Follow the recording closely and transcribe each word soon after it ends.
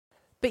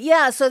But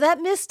yeah, so that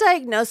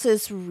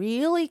misdiagnosis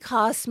really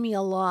cost me a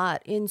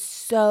lot in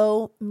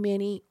so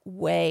many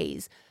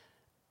ways.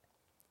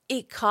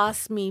 It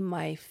cost me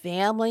my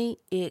family.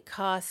 It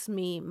cost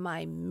me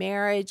my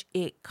marriage.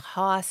 It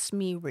cost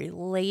me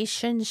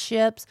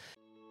relationships.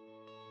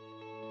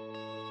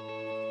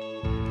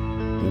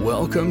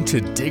 Welcome to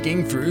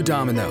Digging Through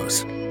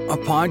Dominoes, a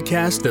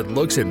podcast that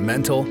looks at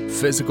mental,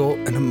 physical,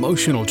 and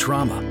emotional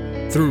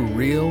trauma through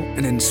real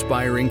and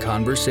inspiring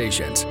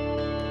conversations.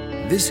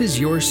 This is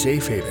your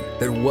safe haven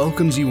that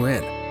welcomes you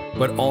in,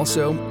 but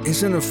also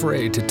isn't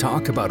afraid to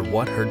talk about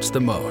what hurts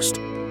the most.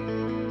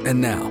 And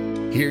now,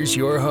 here's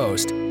your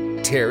host,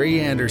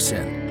 Terry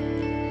Anderson.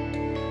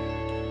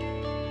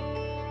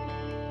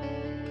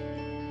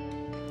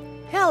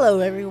 Hello,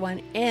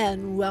 everyone,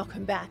 and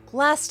welcome back.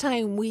 Last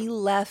time we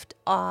left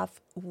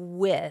off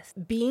with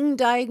being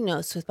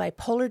diagnosed with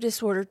bipolar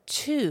disorder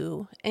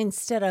 2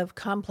 instead of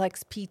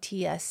complex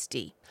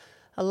PTSD.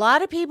 A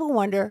lot of people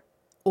wonder,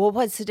 well,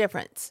 what's the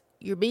difference?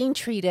 You're being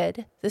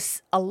treated.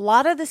 A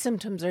lot of the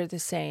symptoms are the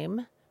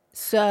same.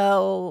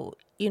 So,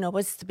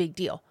 what's the big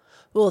deal?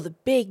 Well, the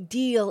big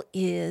deal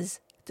is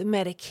the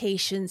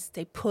medications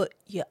they put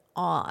you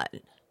on.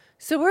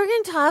 So we're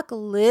going to talk a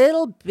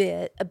little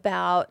bit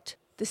about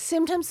the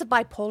symptoms of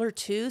bipolar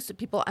 2 so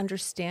people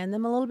understand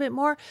them a little bit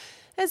more,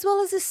 as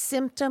well as the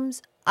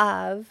symptoms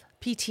of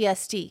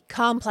PTSD,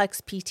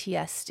 complex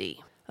PTSD.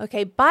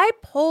 Okay,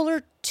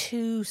 bipolar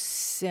 2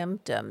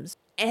 symptoms.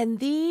 And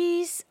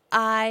these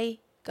I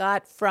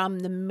got from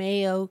the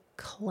Mayo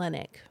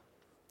Clinic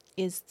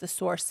is the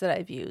source that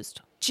I've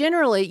used.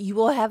 Generally, you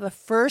will have a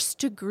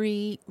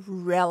first-degree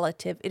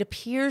relative. It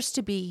appears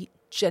to be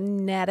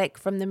genetic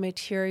from the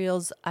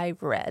materials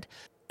I've read.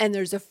 And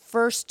there's a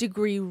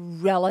first-degree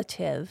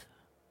relative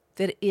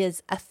that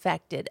is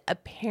affected, a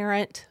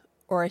parent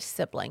or a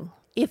sibling.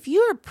 If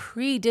you're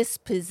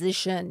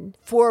predispositioned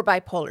for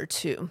bipolar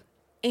 2,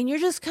 and you're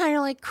just kind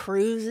of like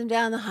cruising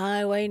down the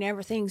highway and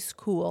everything's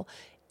cool,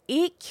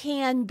 it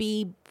can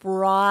be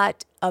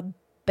brought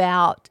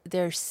about,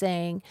 they're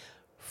saying,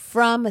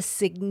 from a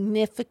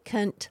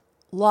significant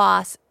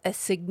loss, a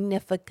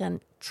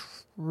significant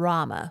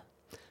trauma,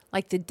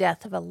 like the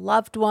death of a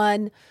loved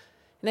one.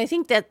 And I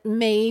think that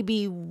may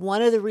be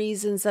one of the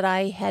reasons that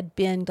I had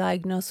been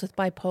diagnosed with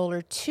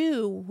bipolar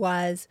 2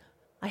 was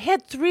I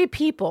had 3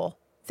 people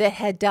that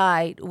had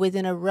died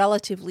within a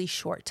relatively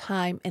short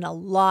time and a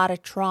lot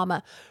of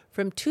trauma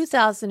from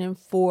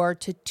 2004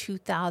 to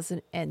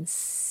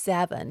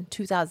 2007,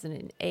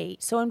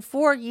 2008. So in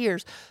 4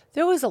 years,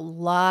 there was a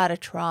lot of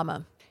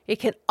trauma. It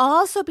can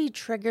also be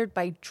triggered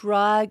by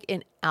drug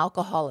and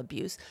alcohol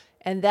abuse.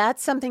 And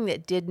that's something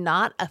that did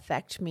not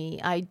affect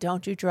me. I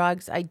don't do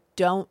drugs. I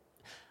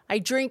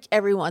drink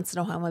every once in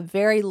a while. I'm a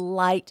very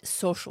light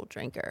social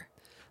drinker.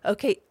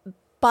 Okay,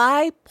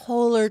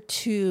 bipolar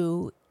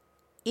 2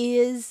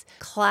 is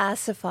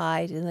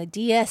classified in the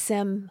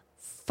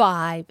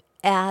DSM-5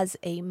 as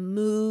a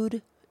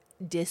mood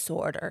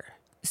disorder.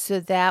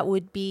 So that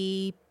would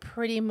be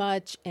pretty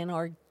much an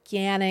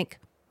organic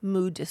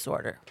mood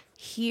disorder.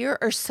 Here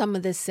are some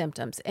of the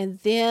symptoms, and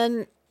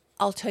then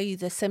I'll tell you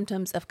the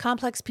symptoms of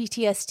complex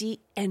PTSD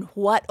and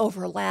what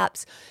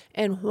overlaps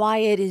and why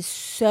it is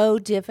so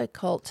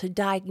difficult to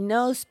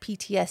diagnose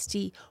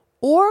PTSD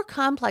or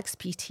complex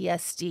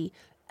PTSD,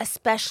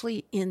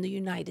 especially in the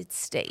United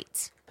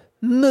States.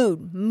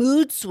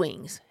 Mood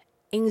swings,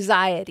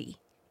 anxiety,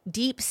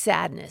 deep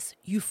sadness,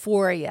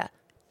 euphoria,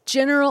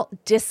 general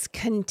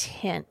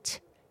discontent,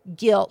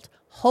 guilt,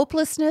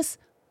 hopelessness,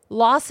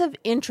 loss of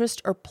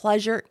interest or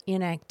pleasure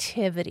in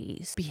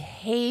activities.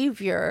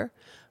 Behavior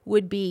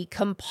would be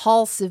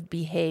compulsive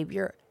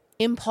behavior,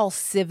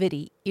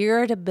 impulsivity,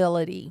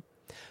 irritability,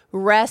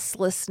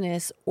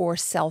 restlessness, or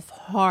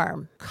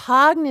self-harm.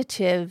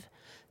 Cognitive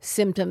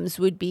symptoms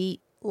would be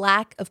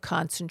lack of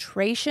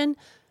concentration,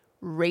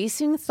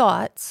 racing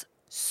thoughts,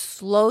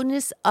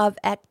 slowness of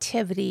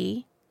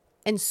activity,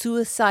 and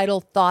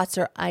suicidal thoughts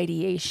or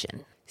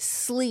ideation.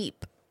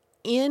 Sleep.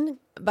 In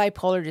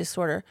bipolar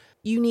disorder,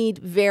 you need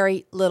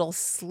very little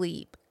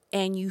sleep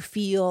and you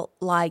feel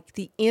like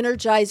the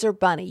Energizer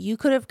Bunny. You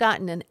could have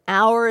gotten an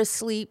hour of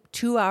sleep,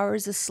 2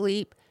 hours of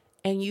sleep,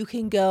 and you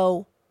can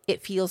go,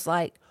 it feels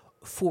like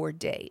 4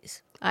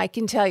 days. I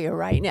can tell you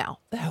right now,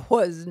 that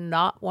was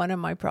not one of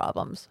my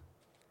problems.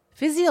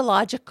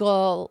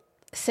 Physiological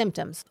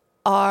symptoms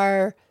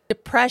are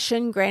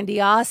depression,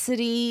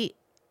 grandiosity.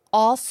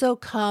 Also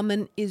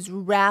common is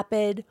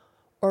rapid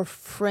or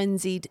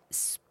frenzied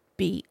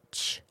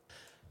speech.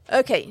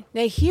 Okay,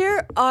 now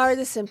here are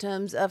the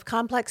symptoms of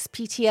complex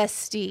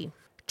PTSD.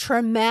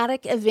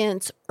 Traumatic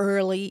events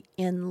early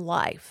in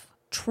life.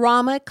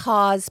 Trauma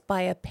caused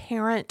by a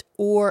parent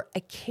or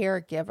a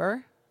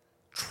caregiver.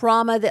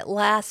 Trauma that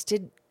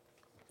lasted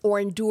or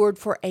endured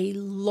for a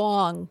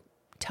long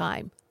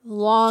time,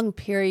 long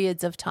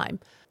periods of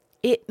time.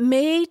 It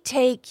may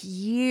take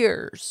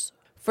years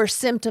for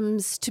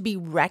symptoms to be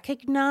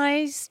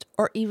recognized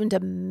or even to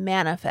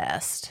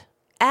manifest.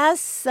 As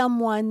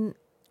someone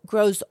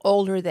grows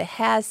older that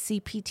has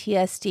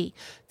CPTSD,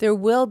 there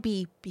will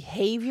be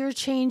behavior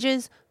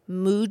changes,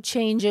 mood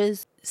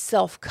changes,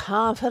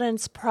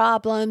 self-confidence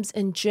problems,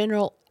 and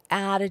general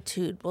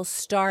attitude will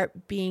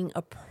start being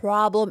a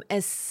problem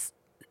as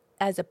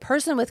a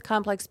person with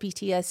complex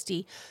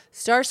PTSD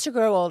starts to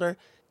grow older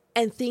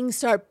and things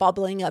start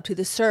bubbling up to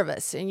the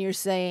surface. And you're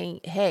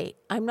saying, hey,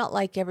 I'm not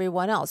like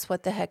everyone else.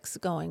 What the heck's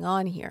going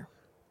on here?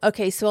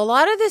 Okay, so a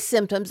lot of the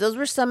symptoms, those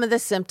were some of the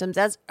symptoms,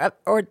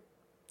 or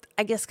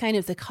I guess kind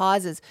of the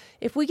causes.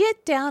 If we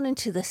get down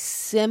into the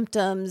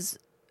symptoms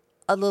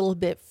a little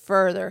bit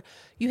further,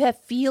 you have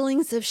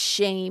feelings of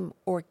shame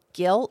or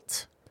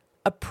guilt,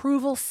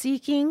 approval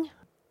seeking,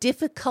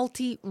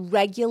 difficulty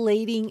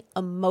regulating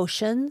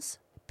emotions,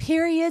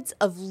 periods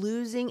of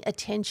losing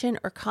attention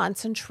or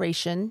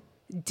concentration,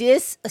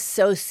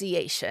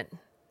 disassociation.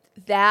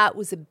 That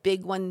was a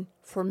big one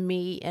for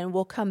me, and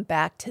we'll come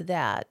back to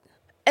that.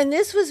 And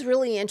this was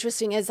really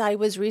interesting as I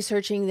was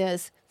researching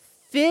this.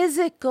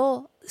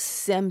 Physical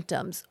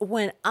symptoms.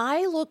 When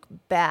I look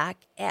back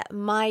at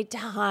my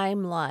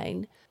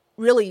timeline,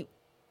 really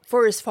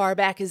for as far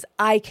back as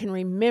I can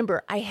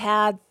remember, I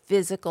had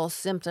physical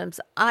symptoms.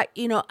 I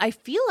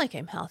feel like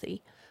I'm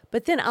healthy,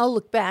 but then I'll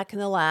look back in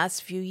the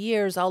last few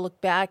years, I'll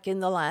look back in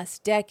the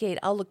last decade,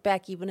 I'll look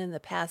back even in the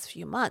past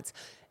few months,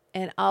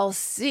 and I'll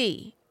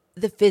see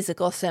the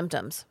physical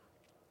symptoms.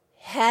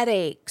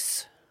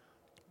 Headaches,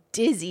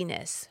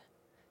 dizziness,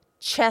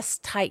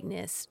 chest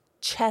tightness,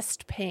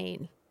 chest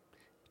pain.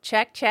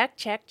 Check, check,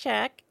 check,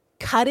 check.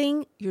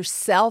 Cutting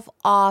yourself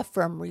off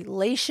from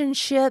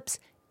relationships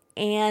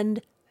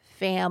and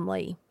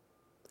family.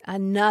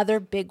 Another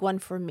big one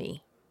for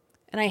me.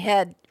 And I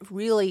had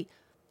really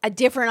a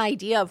different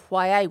idea of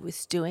why I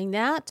was doing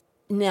that.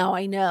 Now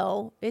I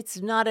know it's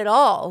not at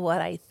all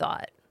what I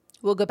thought.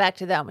 We'll go back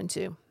to that one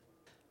too.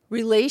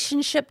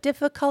 Relationship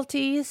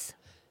difficulties,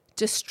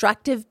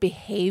 destructive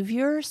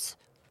behaviors,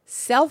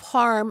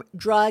 self-harm,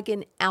 drug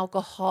and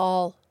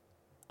alcohol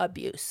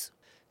abuse,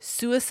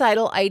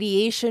 suicidal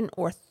ideation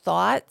or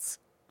thoughts,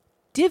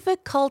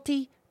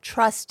 difficulty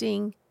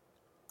trusting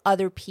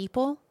other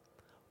people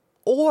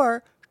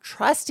or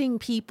trusting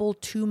people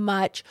too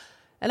much.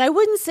 And I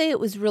wouldn't say it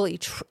was really,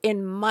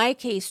 in my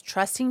case,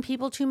 trusting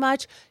people too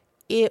much.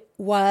 It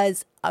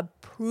was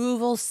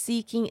approval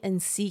seeking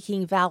and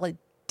seeking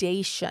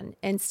validation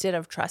instead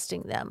of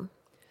trusting them.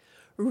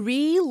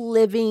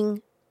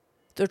 Reliving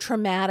the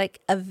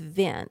traumatic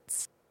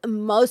events.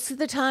 Most of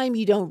the time,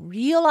 you don't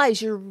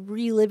realize you're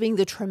reliving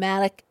the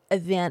traumatic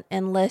event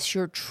unless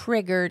you're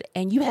triggered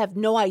and you have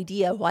no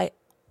idea why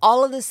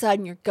all of a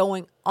sudden you're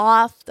going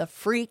off the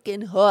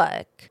freaking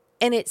hook.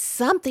 And it's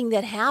something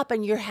that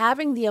happened. You're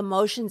having the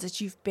emotions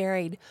that you've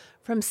buried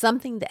from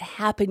something that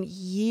happened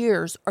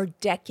years or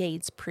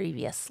decades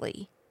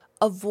previously.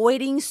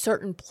 Avoiding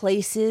certain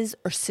places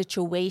or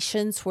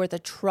situations where the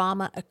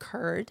trauma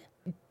occurred.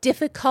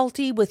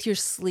 Difficulty with your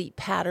sleep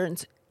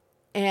patterns.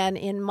 And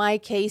in my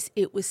case,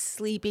 it was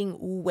sleeping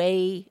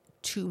way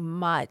too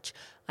much.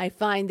 I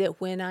find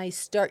that when I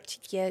start to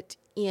get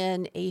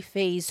in a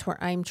phase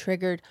where I'm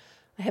triggered,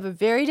 I have a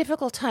very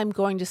difficult time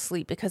going to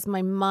sleep because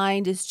my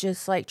mind is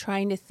just like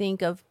trying to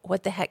think of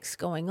what the heck's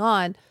going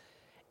on.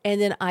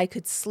 And then I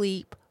could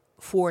sleep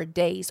for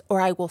days, or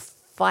I will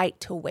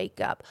fight to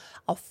wake up.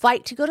 I'll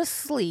fight to go to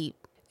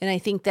sleep. And I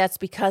think that's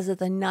because of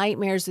the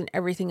nightmares and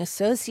everything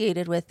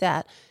associated with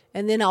that.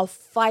 And then I'll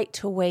fight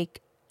to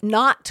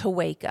not to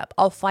wake up.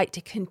 I'll fight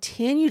to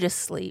continue to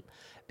sleep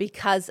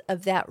because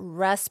of that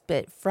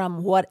respite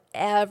from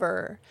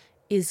whatever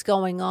is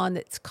going on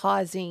that's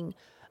causing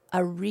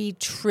a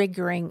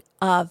re-triggering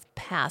of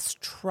past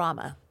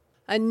trauma.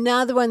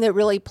 Another one that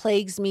really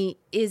plagues me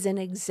is an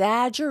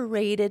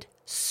exaggerated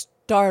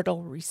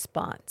startle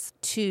response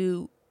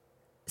to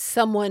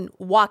someone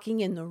walking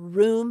in the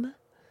room,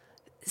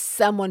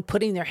 someone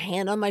putting their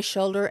hand on my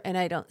shoulder and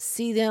I don't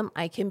see them.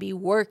 I can be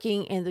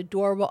working and the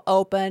door will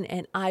open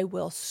and I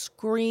will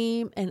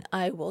scream and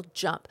I will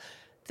jump.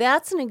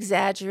 That's an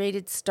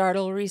exaggerated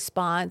startle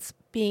response,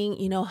 being,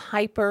 in a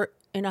hyper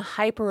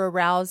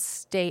aroused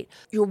state.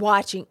 You're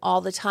watching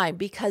all the time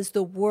because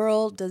the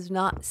world does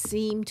not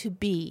seem to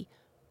be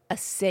a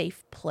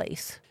safe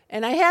place.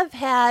 And I have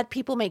had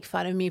people make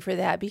fun of me for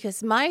that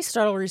because my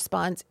startle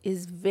response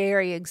is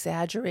very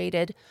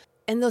exaggerated.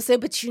 And they'll say,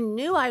 but you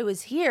knew I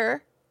was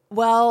here.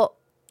 Well,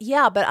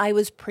 yeah, but I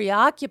was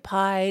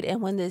preoccupied.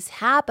 And when this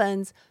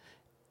happens,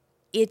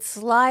 it's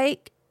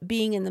like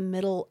being in the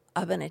middle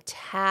of an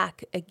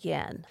attack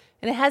again.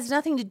 And it has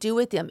nothing to do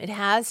with them. It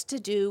has to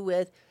do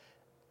with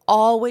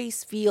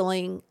always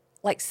feeling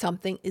like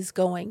something is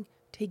going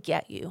to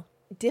get you.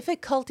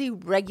 Difficulty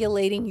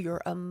regulating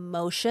your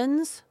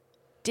emotions.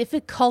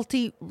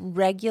 Difficulty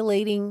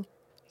regulating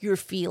your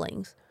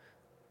feelings.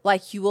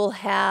 Like you will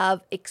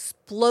have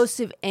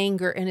explosive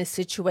anger in a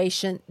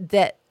situation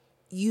that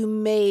you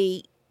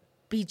may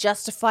be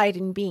justified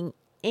in being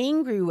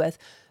angry with,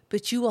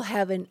 but you will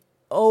have an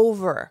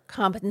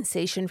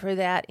overcompensation for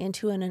that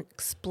into an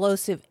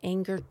explosive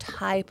anger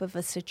type of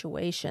a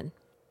situation.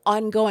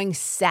 ongoing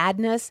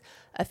sadness,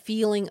 a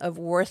feeling of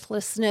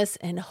worthlessness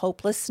and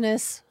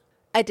hopelessness,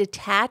 a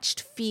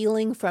detached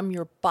feeling from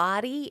your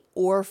body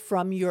or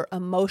from your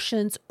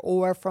emotions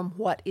or from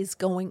what is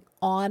going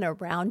on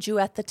around you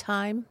at the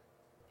time,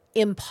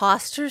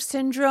 imposter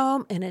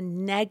syndrome and a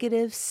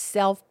negative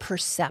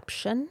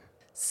self-perception,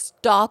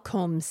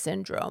 Stockholm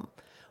syndrome,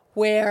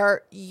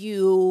 where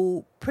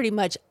you pretty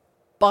much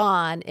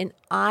bond and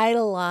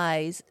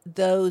idolize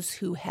those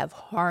who have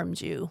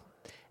harmed you,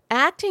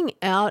 acting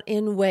out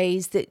in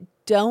ways that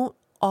don't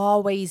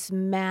always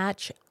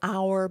match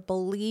our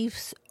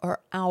beliefs or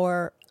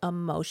our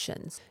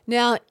emotions.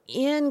 Now,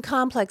 in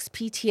complex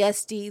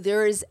PTSD,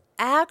 there is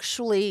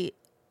actually,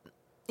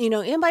 in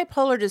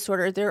bipolar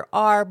disorder, there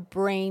are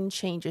brain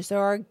changes.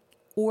 There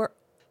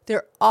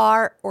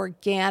are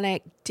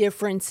organic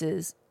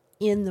differences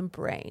in the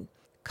brain.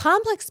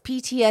 Complex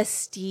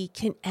PTSD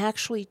can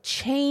actually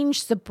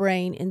change the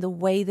brain in the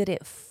way that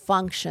it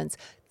functions.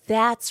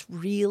 That's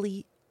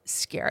really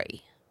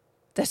scary.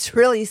 That's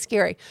really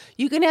scary.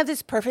 You can have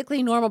this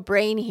perfectly normal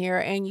brain here,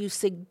 and you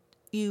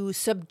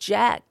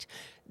subject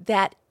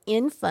that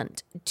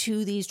infant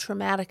to these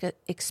traumatic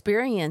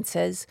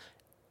experiences,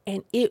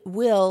 and it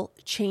will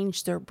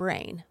change their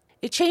brain.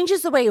 It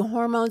changes the way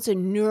hormones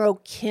and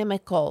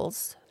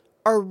neurochemicals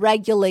are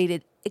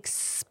regulated,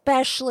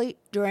 especially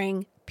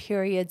during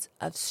periods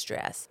of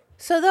stress.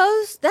 So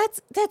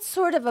that's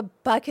sort of a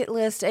bucket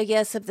list, I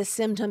guess, of the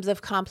symptoms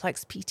of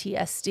complex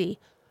PTSD.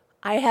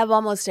 I have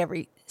almost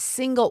every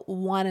single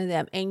one of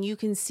them, and you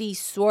can see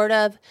sort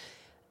of,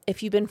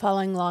 if you've been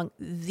following along,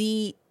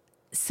 the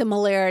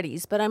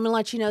similarities. But I'm going to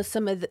let you know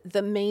some of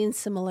the main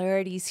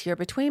similarities here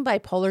between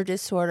bipolar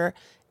disorder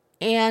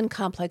and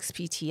complex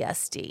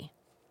PTSD.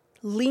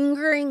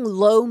 Lingering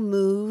low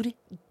mood,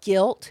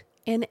 guilt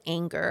and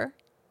anger,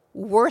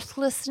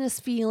 worthlessness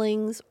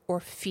feelings or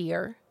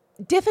fear,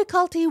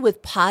 difficulty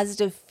with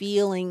positive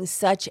feelings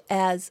such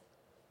as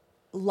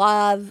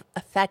love,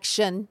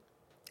 affection,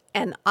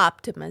 and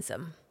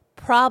optimism,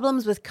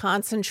 problems with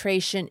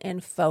concentration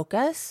and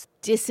focus,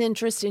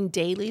 disinterest in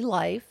daily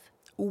life,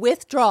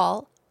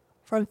 withdrawal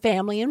from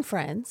family and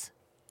friends,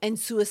 and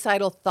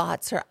suicidal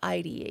thoughts or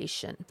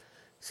ideation.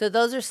 So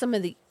those are some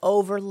of the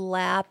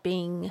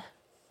overlapping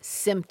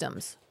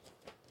symptoms.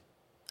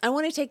 I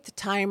want to take the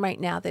time right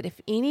now that if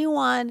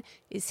anyone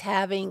is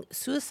having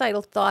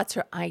suicidal thoughts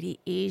or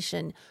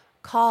ideation,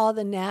 call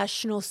the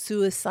National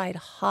Suicide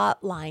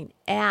Hotline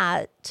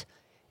at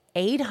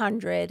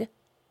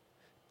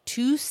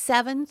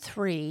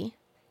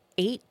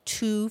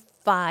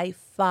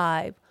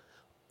 800-273-8255,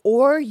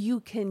 or you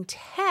can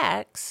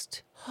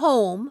text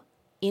HOME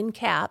in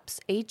caps,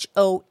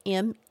 HOME,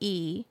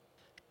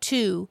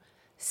 to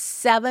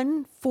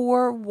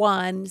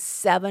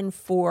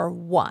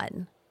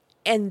 741-741.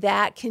 And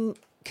that can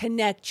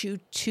connect you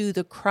to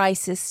the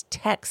crisis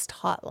text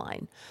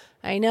hotline.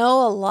 I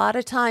know a lot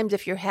of times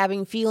if you're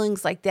having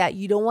feelings like that,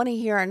 you don't want to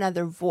hear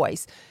another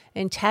voice.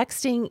 And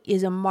texting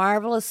is a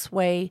marvelous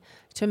way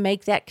to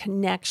make that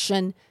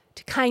connection,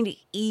 to kind of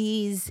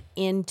ease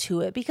into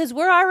it, because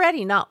we're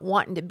already not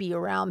wanting to be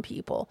around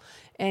people.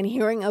 And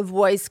hearing a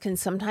voice can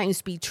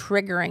sometimes be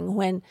triggering.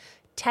 When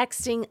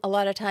texting, a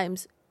lot of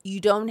times you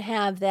don't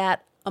have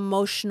that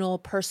emotional,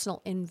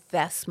 personal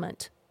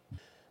investment.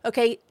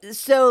 Okay,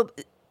 so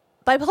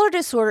bipolar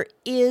disorder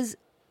is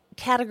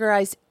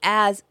categorized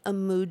as a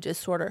mood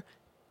disorder.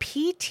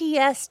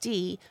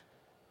 PTSD,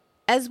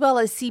 as well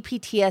as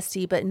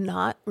CPTSD, but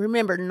not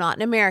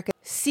in America.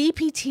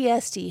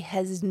 CPTSD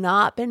has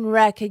not been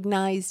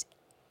recognized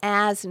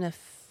as an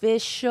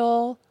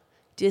official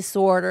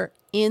disorder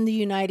in the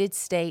United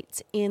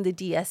States in the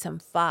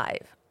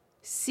DSM-5.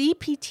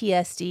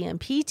 CPTSD and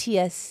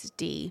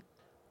PTSD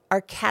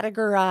are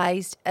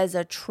categorized as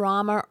a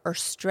trauma or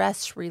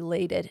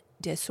stress-related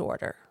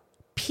disorder.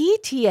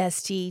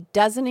 PTSD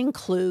doesn't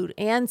include,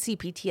 and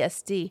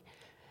CPTSD,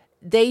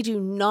 they do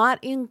not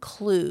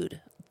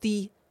include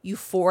the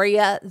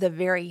euphoria, the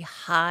very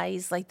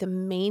highs, like the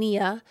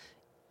mania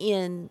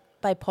in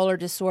bipolar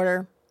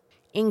disorder,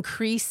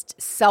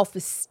 increased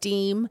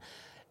self-esteem.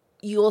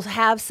 You'll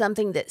have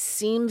something that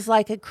seems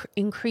like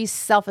increased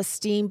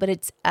self-esteem, but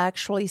it's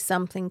actually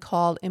something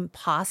called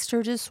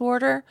imposter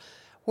disorder,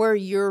 where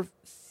you're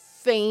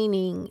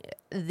feigning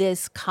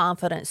this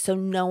confidence so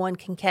no one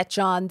can catch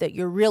on that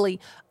you're really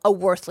a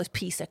worthless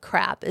piece of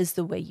crap is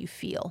the way you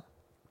feel.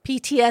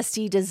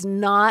 PTSD does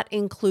not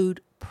include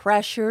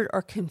pressured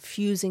or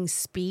confusing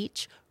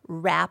speech,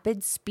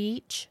 rapid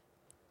speech,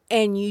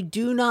 and you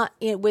do not,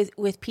 with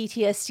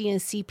PTSD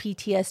and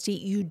CPTSD,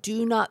 you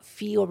do not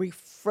feel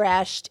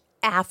refreshed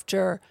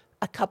after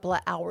a couple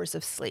of hours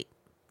of sleep.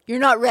 You're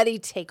not ready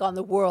to take on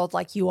the world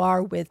like you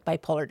are with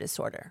bipolar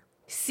disorder.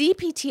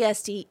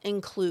 CPTSD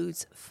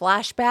includes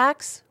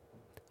flashbacks.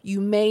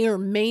 You may or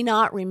may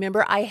not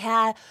remember. I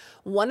had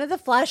one of the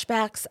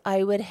flashbacks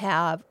I would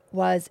have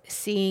was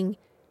seeing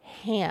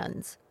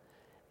hands,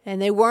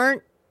 and they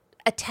weren't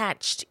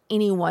attached to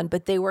anyone,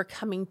 but they were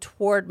coming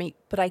toward me,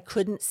 but I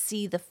couldn't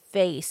see the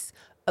face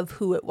of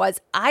who it was.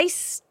 I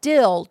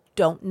still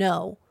don't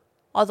know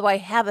although I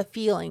have a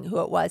feeling who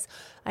it was.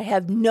 I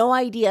have no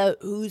idea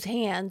whose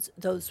hands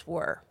those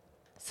were.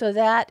 So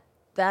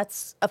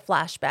that's a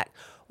flashback.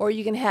 Or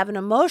you can have an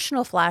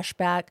emotional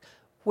flashback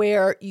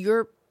where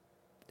you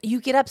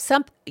get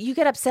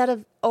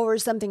upset over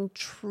something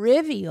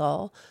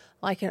trivial,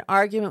 like an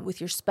argument with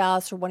your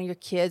spouse or one of your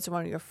kids or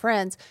one of your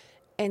friends,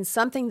 and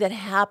something that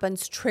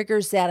happens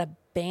triggers that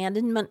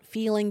abandonment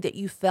feeling that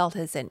you felt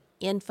as an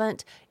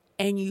infant,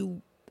 and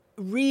you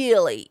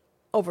really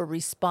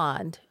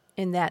over-respond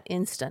in that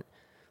instant.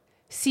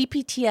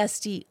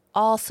 CPTSD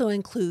also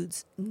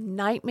includes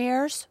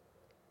nightmares,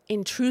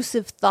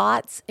 intrusive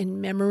thoughts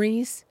and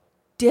memories,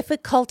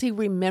 difficulty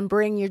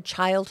remembering your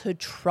childhood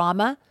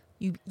trauma.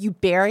 You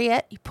bury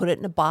it, you put it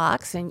in a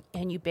box and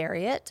you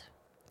bury it.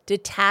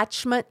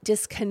 Detachment,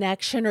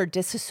 disconnection, or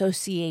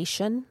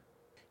disassociation.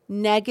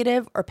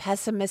 Negative or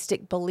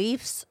pessimistic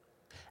beliefs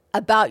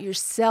about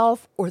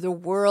yourself or the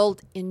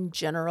world in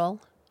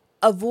general.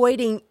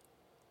 Avoiding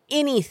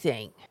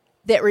anything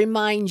that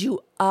reminds you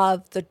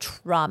of the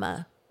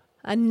trauma.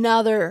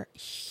 Another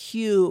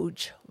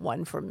huge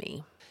one for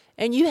me.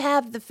 And you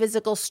have the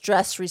physical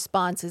stress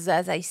responses,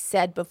 as I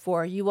said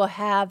before. You will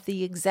have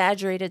the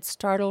exaggerated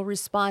startle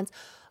response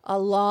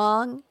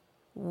along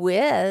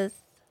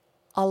with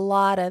a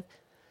lot of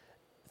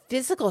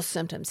physical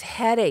symptoms,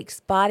 headaches,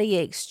 body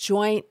aches,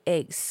 joint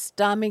aches,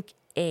 stomach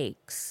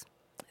aches,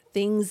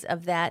 things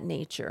of that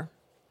nature.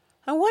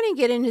 I want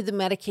to get into the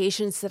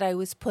medications that I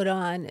was put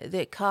on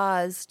that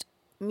caused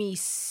me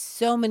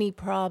so many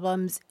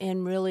problems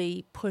and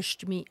really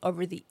pushed me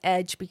over the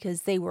edge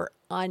because they were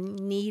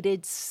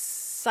unneeded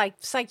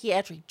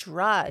psychiatric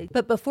drugs.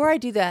 But before I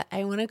do that,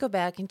 I want to go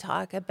back and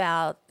talk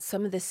about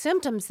some of the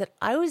symptoms that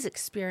I was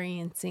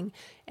experiencing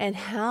and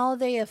how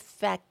they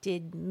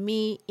affected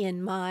me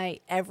in my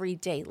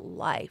everyday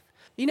life.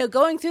 You know,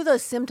 going through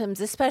those symptoms,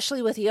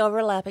 especially with the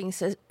overlapping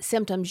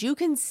symptoms, you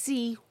can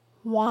see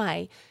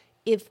why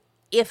if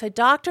a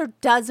doctor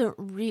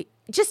doesn't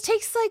just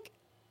takes like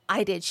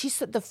I did. She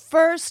said the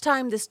first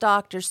time this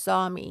doctor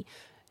saw me,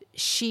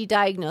 she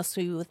diagnosed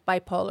me with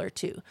bipolar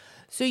 2.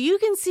 So you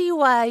can see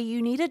why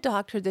you need a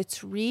doctor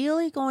that's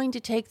really going to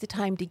take the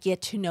time to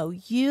get to know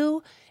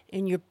you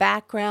and your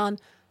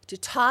background, to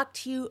talk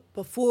to you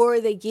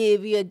before they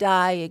give you a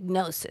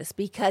diagnosis.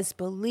 Because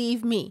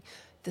believe me,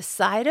 the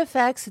side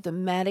effects of the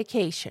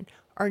medication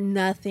are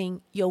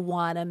nothing you'll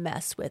want to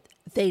mess with.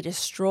 They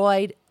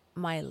destroyed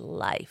my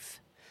life.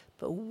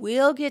 But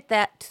we'll get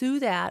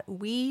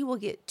we will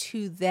get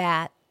to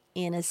that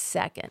in a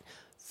second.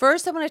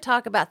 First, I want to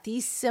talk about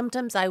these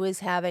symptoms I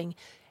was having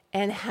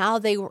and how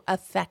they were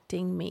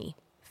affecting me.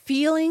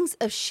 Feelings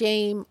of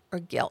shame or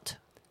guilt.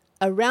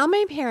 Around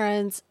my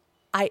parents,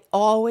 I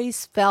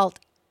always felt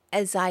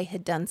as I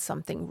had done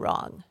something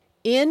wrong.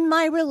 In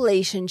my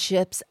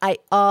relationships, I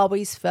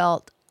always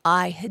felt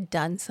I had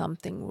done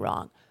something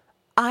wrong.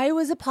 I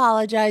was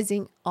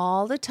apologizing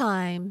all the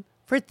time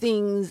for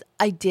things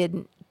I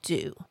didn't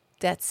do.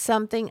 That's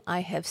something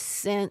I have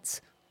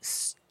since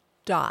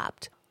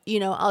stopped. You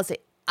know, I'll say,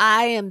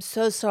 I am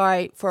so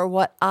sorry for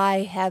what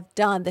I have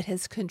done that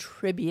has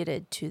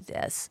contributed to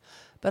this,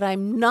 but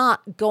I'm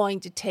not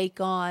going to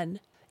take on,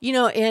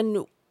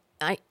 and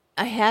I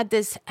had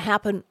this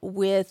happen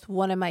with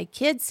one of my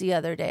kids the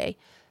other day.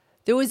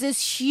 There was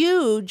this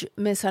huge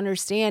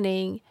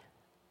misunderstanding,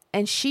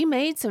 and she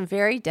made some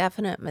very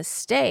definite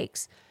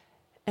mistakes.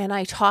 And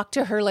I talked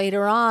to her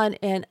later on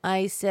and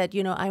I said,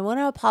 I want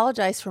to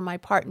apologize for my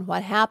part in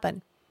what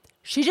happened.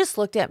 She just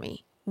looked at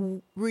me,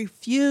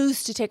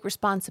 refused to take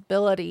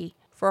responsibility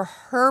for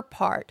her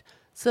part.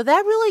 So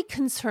that really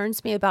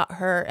concerns me about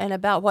her and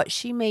about what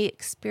she may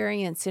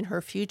experience in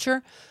her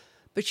future.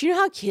 But you know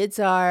how kids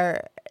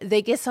are,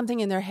 they get something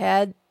in their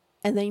head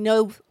and they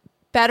know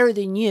better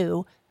than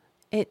you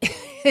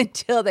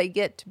until they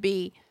get to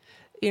be,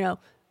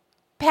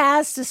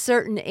 past a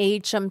certain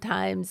age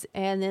sometimes,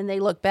 and then they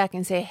look back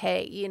and say,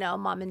 hey,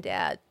 Mom and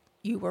Dad,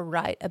 you were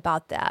right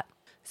about that.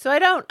 So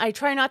I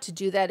try not to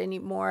do that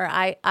anymore.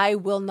 I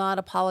will not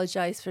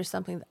apologize for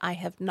something that I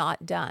have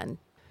not done.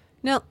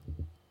 Now,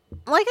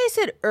 like I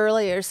said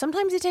earlier,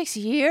 sometimes it takes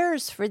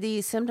years for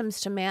these symptoms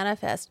to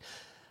manifest.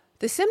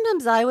 The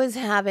symptoms I was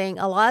having,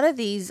 a lot of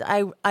these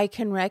I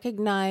can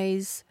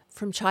recognize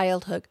from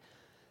childhood.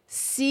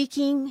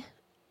 Seeking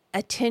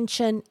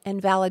attention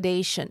and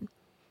validation.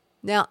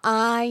 Now,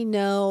 I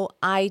know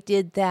I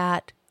did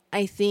that.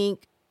 I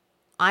think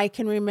I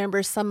can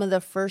remember some of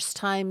the first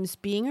times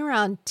being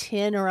around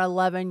 10 or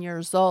 11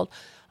 years old.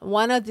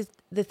 One of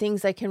the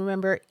things I can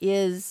remember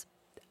is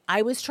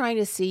I was trying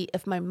to see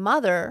if my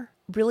mother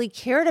really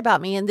cared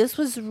about me. And this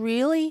was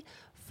really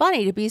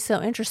funny to be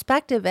so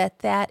introspective at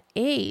that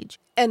age.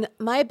 And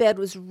my bed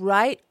was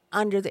right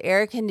under the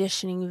air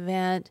conditioning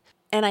vent.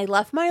 And I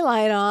left my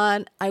light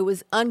on. I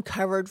was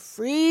uncovered,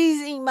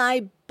 freezing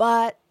my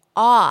butt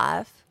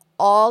off,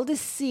 all to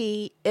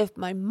see if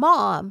my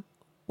mom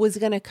was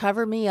going to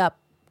cover me up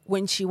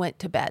when she went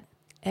to bed.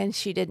 And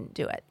she didn't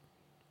do it.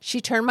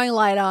 She turned my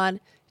light on,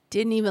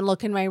 didn't even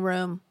look in my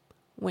room,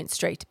 went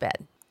straight to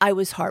bed. I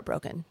was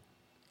heartbroken,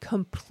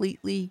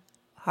 completely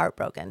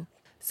heartbroken.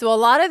 So a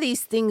lot of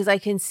these things I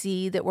can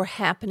see that were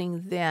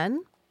happening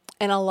then,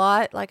 and a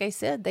lot, like I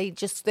said, they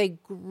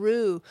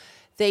grew.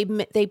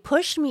 They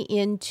pushed me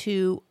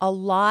into a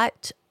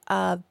lot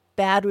of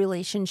bad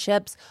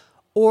relationships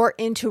or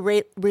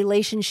into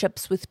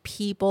relationships with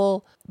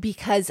people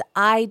because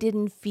I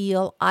didn't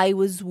feel I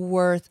was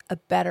worth a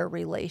better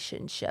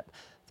relationship.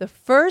 The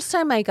first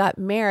time I got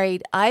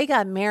married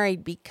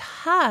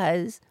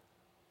because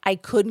I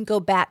couldn't go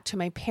back to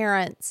my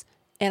parents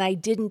and I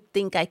didn't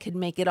think I could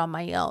make it on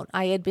my own.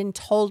 I had been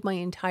told my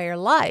entire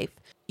life,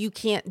 you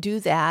can't do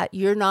that.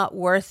 You're not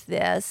worth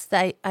this.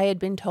 I had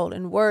been told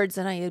in words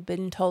and I had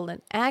been told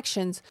in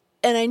actions.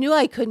 And I knew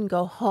I couldn't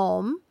go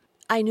home.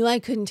 I knew I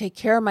couldn't take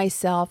care of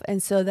myself.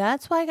 And so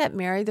that's why I got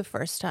married the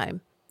first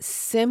time.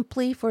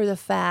 Simply for the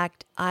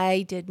fact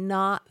I did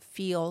not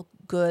feel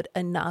good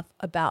enough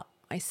about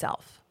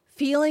myself.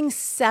 Feeling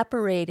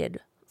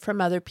separated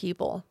from other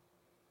people.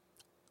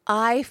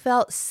 I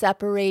felt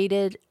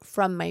separated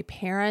from my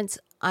parents.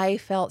 I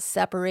felt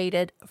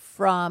separated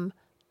from,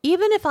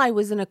 even if I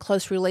was in a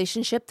close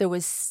relationship, there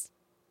was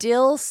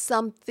still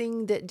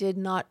something that did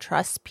not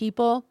trust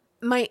people.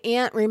 My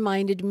aunt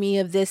reminded me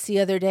of this the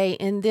other day,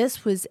 and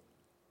this was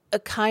a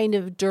kind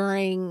of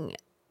during,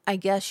 I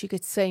guess you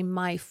could say,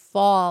 my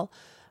fall.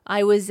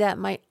 I was at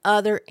my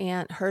other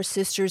aunt, her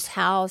sister's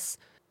house.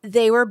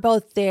 They were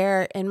both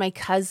there, and my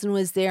cousin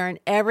was there, and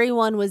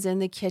everyone was in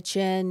the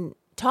kitchen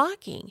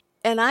talking.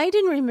 And I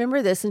didn't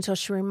remember this until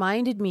she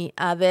reminded me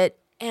of it.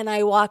 And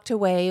I walked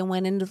away and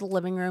went into the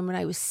living room and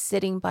I was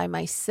sitting by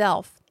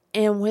myself.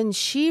 And when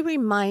she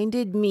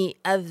reminded me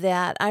of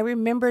that, I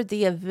remembered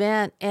the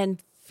event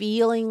and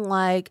feeling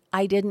like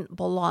I didn't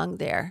belong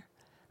there.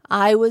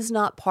 I was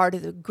not part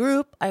of the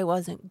group. I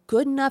wasn't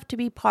good enough to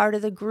be part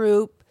of the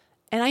group.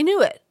 And I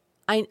knew it.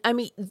 I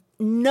mean,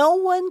 no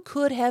one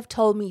could have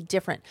told me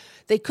different.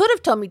 They could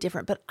have told me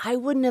different, but I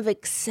wouldn't have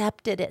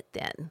accepted it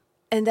then.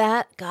 And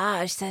that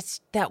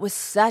was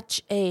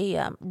such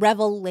a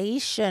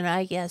revelation,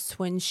 I guess,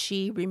 when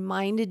she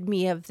reminded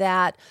me of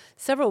that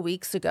several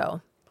weeks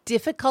ago.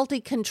 Difficulty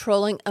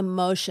controlling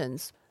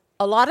emotions.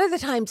 A lot of the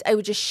times I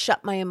would just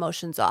shut my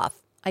emotions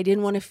off. I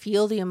didn't want to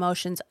feel the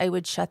emotions. I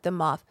would shut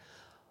them off.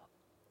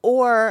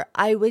 Or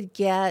I would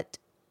get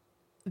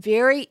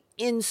very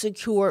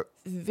insecure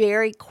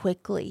very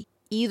quickly,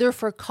 either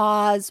for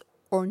cause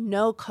or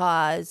no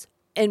cause.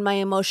 And my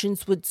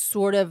emotions would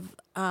sort of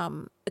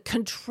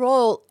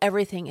control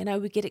everything. And I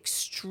would get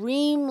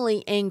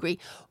extremely angry,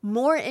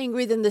 more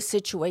angry than the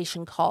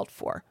situation called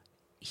for.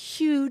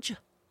 Huge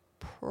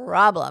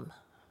problem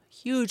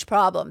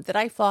that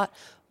I fought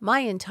my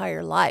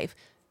entire life.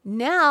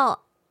 Now,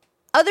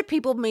 other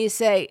people may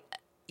say,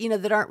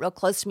 that aren't real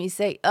close to me,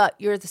 say,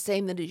 you're the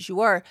same as you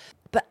were.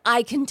 But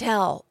I can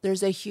tell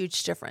there's a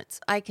huge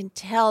difference. I can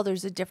tell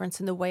there's a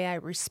difference in the way I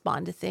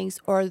respond to things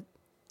or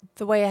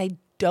the way I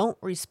don't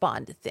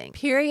respond to things.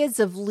 Periods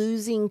of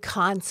losing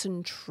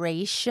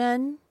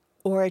concentration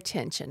or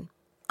attention.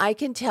 I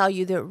can tell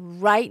you that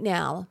right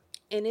now,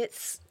 and it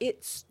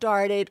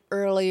started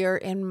earlier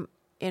in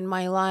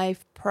my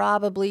life,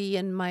 probably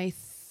in my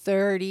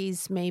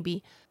 30s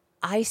maybe,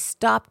 I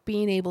stopped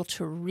being able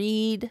to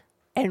read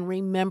and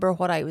remember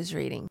what I was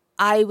reading.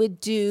 I would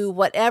do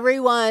what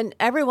everyone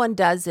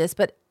does this,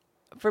 but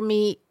for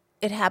me,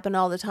 it happened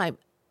all the time.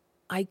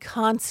 I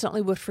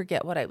constantly would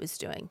forget what I was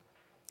doing.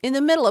 In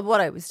the middle of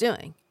what I was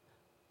doing,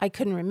 I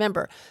couldn't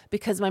remember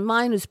because my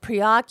mind was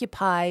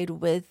preoccupied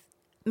with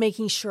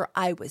making sure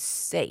I was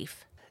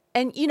safe.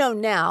 And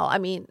now,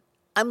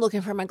 I'm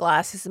looking for my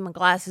glasses and my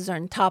glasses are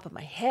on top of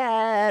my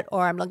head,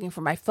 or I'm looking for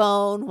my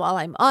phone while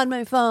I'm on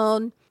my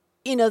phone.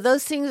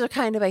 Those things are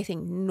kind of, I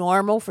think,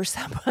 normal for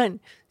someone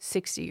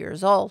 60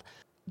 years old.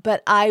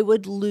 But I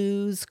would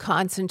lose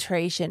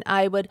concentration.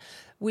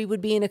 We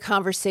would be in a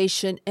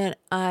conversation and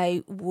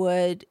I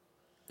would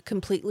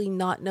completely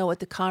not know what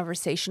the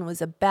conversation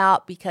was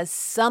about because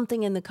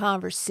something in the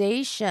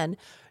conversation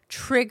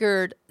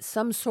triggered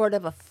some sort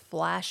of a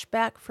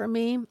flashback for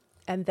me.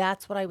 And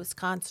that's what I was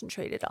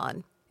concentrated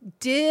on.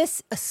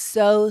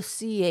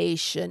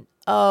 Disassociation.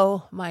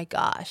 Oh my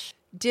gosh.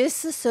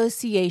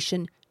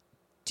 Disassociation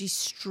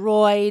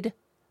destroyed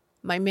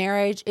my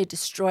marriage. It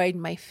destroyed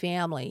my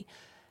family.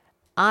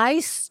 I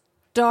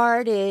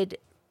started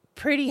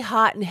pretty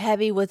hot and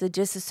heavy with a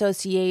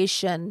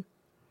disassociation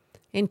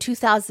in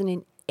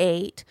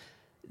 2008,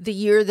 the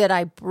year that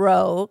I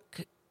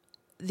broke,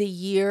 maybe the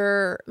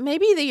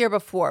year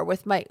before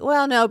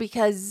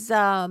because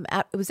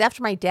it was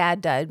after my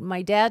dad died.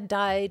 My dad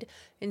died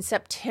in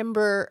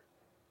September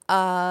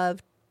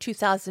of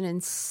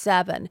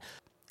 2007.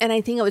 And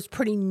I think I was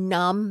pretty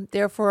numb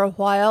there for a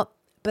while,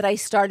 but I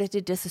started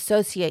to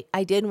disassociate.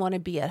 I didn't want to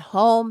be at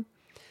home.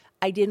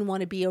 I didn't want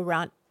to be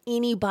around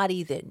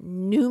anybody that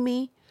knew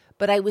me,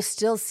 but I was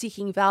still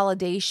seeking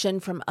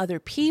validation from other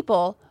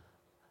people.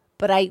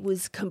 But I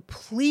was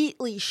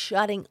completely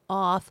shutting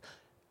off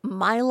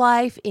my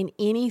life and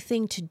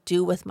anything to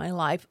do with my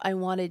life. I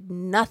wanted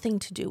nothing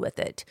to do with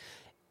it.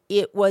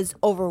 It was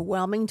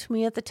overwhelming to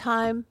me at the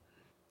time.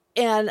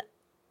 And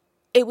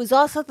It was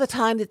also the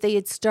time that they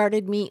had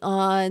started me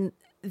on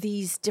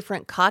these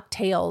different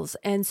cocktails.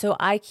 And so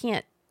I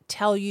can't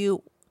tell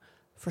you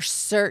for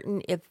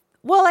certain if,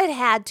 well, it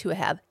had to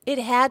have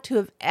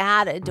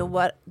added to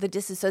what the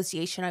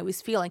disassociation I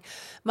was feeling.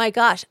 My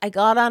gosh, I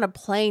got on a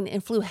plane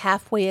and flew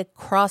halfway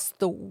across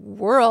the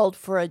world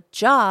for a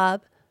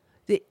job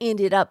that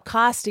ended up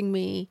costing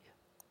me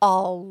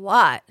a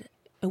lot.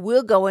 And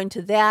we'll go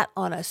into that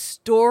on a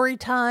story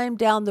time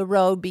down the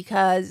road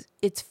because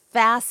it's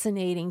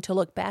fascinating to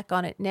look back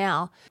on it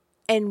now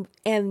and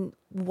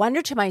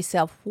wonder to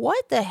myself,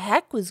 what the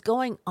heck was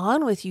going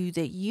on with you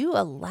that you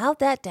allowed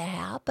that to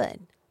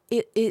happen?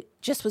 It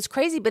just was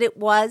crazy, but it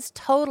was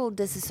total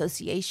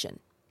disassociation.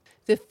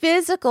 The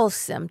physical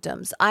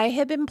symptoms, I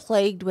have been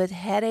plagued with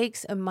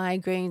headaches and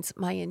migraines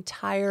my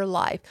entire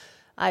life.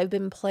 I've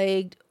been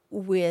plagued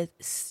with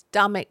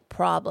stomach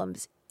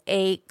problems,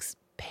 aches,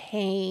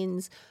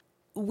 pains,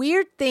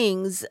 weird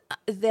things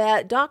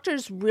that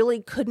doctors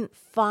really couldn't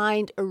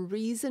find a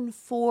reason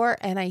for.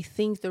 And I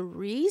think the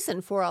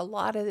reason for a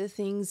lot of the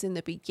things in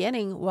the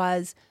beginning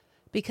was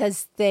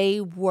because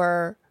they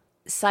were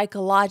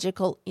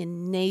psychological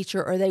in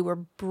nature, or they were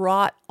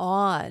brought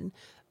on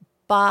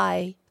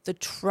by the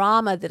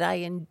trauma that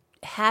I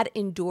had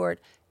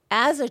endured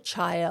as a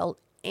child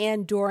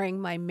and during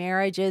my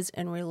marriages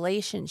and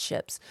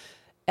relationships.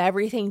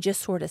 Everything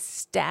just sort of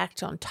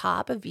stacked on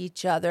top of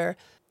each other.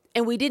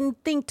 And we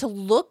didn't think to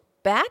look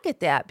back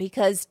at that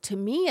because to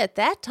me at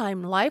that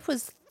time, life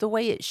was the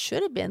way it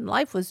should have been.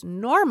 Life was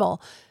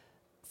normal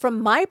from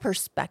my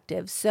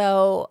perspective.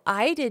 So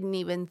I didn't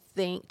even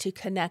think to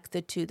connect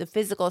the two, the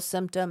physical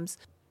symptoms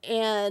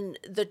and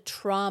the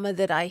trauma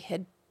that I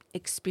had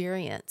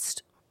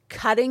experienced.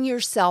 Cutting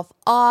yourself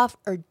off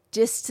or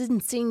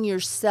distancing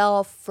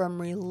yourself from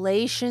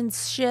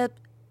relationships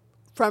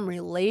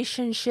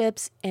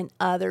and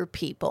other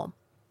people.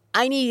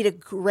 I need a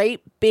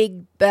great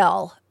big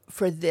bell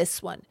for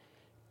this one.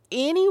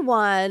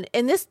 Anyone,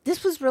 and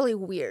this was really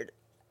weird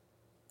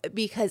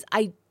because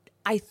I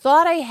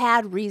thought I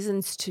had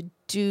reasons to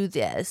do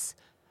this,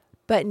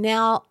 but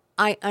now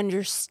I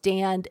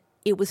understand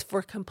it was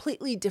for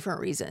completely different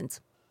reasons.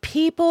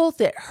 People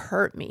that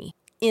hurt me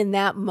in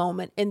that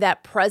moment, in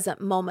that present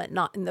moment,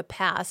 not in the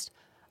past,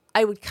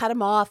 I would cut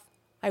them off.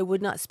 I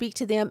would not speak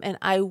to them, and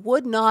I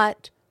would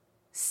not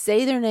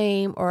say their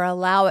name or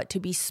allow it to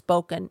be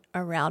spoken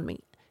around me.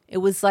 It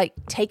was like,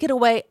 take it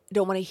away. I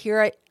don't want to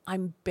hear it.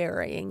 I'm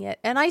burying it.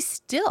 And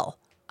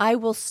I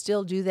will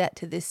still do that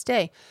to this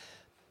day.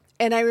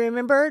 And I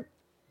remember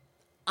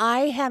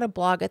I had a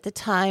blog at the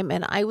time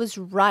and I was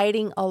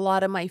writing a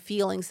lot of my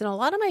feelings. And a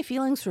lot of my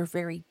feelings were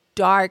very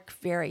dark,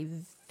 very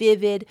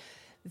vivid,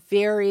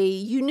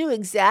 you knew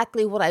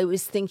exactly what I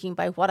was thinking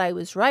by what I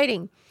was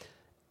writing.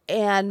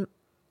 And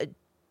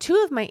two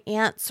of my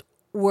aunts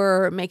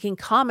were making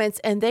comments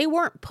and they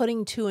weren't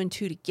putting two and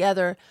two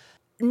together.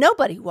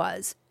 Nobody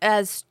was,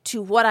 as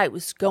to what I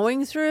was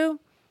going through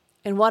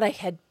and what I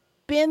had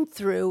been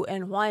through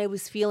and why I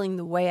was feeling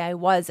the way I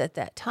was at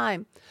that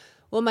time.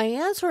 Well, my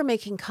aunts were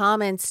making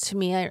comments to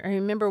me. I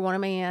remember one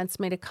of my aunts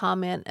made a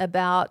comment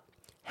about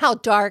how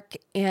dark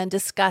and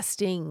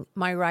disgusting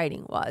my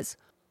writing was.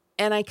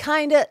 And I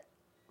kind of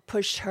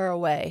pushed her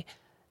away.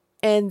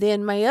 And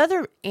then my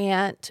other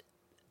aunt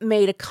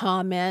made a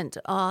comment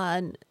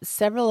on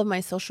several of my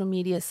social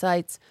media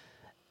sites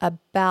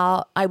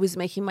about I was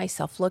making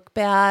myself look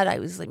bad. I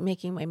was like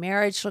making my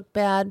marriage look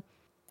bad.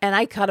 And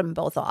I cut them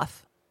both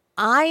off.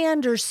 I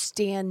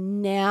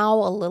understand now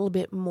a little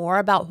bit more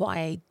about why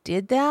I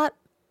did that.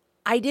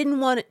 I didn't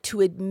want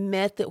to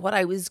admit that what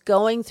I was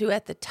going through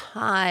at the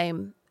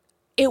time,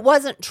 it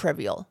wasn't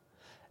trivial.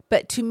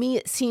 But to me,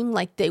 it seemed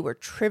like they were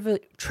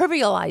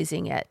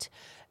trivializing it.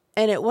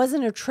 And it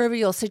wasn't a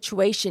trivial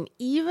situation,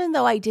 even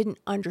though I didn't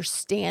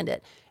understand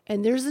it.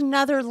 And there's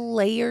another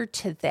layer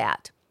to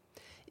that.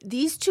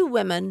 These two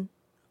women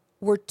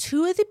were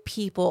two of the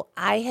people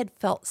I had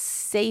felt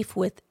safe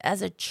with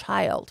as a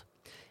child.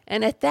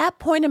 And at that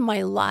point in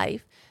my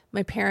life,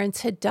 my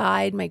parents had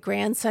died, my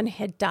grandson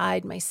had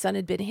died, my son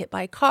had been hit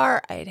by a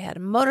car, I had had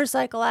a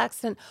motorcycle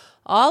accident.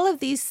 All of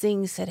these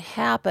things had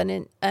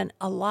happened and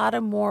a lot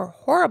of more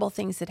horrible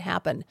things had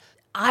happened.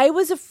 I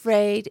was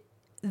afraid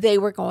they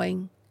were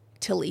going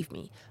to leave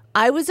me.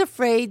 I was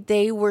afraid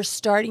they were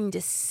starting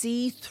to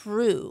see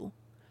through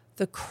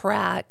the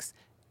cracks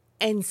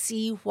and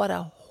see what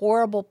a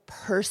horrible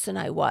person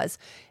I was.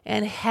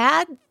 And I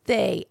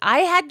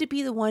had to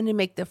be the one to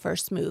make the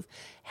first move.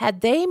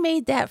 Had they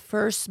made that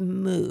first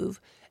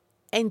move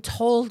and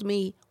told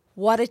me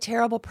what a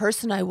terrible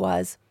person I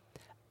was,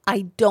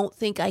 I don't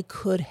think I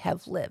could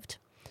have lived.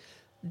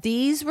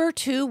 These were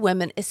two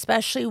women,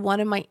 especially one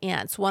of my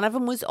aunts. One of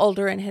them was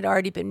older and had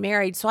already been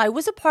married. So I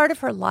was a part of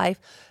her life,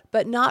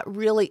 but not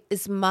really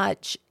as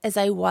much as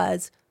I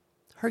was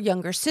her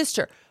younger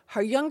sister.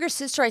 Her younger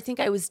sister, I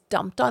think I was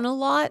dumped on a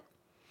lot.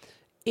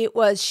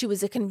 She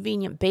was a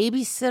convenient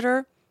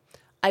babysitter.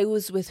 I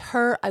was with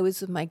her. I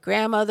was with my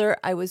grandmother.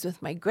 I was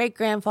with my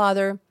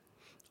great-grandfather,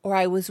 or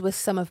I was with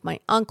some of my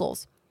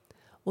uncles.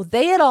 Well,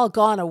 they had all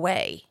gone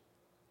away.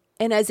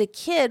 And as a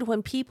kid,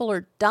 when people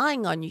are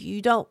dying on you,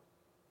 you don't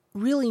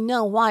really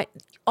know why.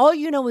 All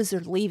you know is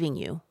they're leaving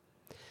you.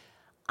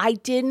 I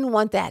didn't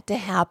want that to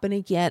happen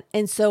again.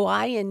 And so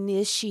I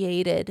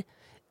initiated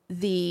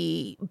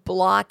the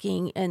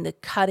blocking and the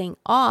cutting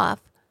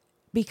off,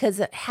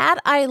 because had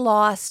I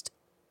lost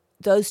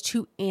those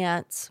two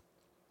aunts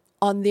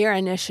on their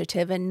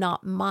initiative and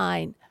not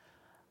mine,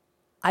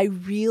 I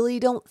really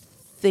don't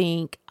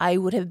think I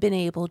would have been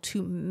able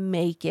to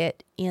make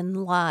it in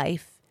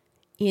life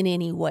in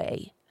any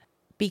way,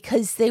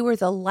 because they were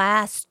the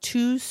last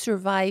two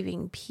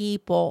surviving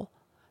people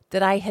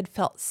that I had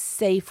felt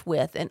safe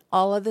with. And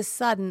all of a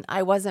sudden,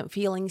 I wasn't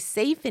feeling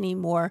safe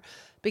anymore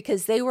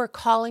because they were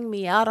calling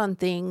me out on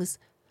things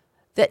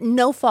that,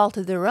 no fault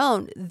of their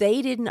own,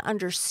 they didn't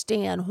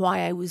understand why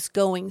I was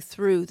going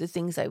through the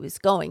things I was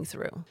going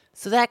through.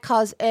 So that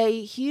caused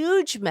a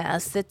huge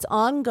mess that's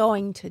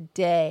ongoing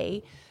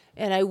today.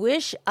 And I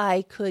wish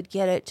I could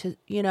get it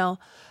to,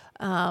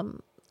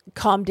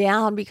 calm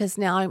down, because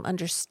now I'm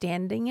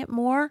understanding it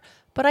more.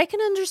 But I can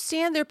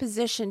understand their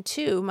position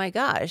too. My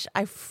gosh,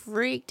 I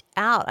freaked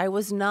out. I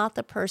was not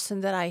the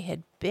person that I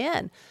had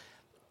been,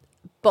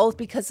 both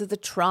because of the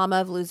trauma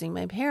of losing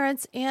my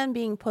parents and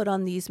being put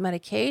on these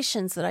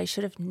medications that I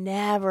should have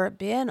never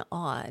been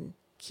on.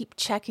 Keep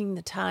checking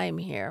the time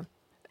here.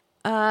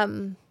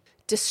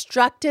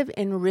 Destructive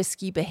and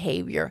risky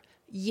behavior.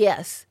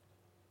 Yes,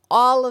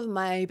 all of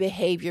my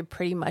behavior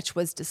pretty much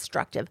was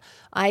destructive.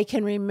 I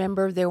can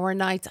remember there were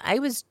nights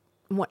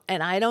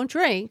and I don't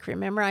drink.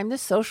 Remember, I'm the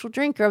social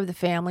drinker of the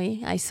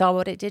family. I saw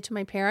what it did to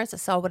my parents. I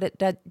saw what it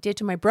did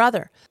to my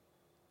brother.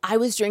 I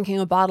was drinking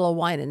a bottle of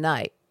wine a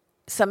night.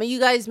 Some of you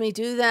guys may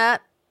do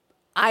that.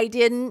 I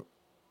didn't.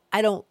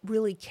 I don't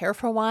really care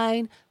for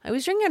wine. I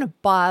was drinking a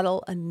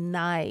bottle a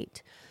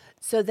night.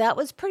 So that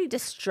was pretty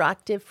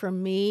destructive for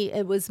me.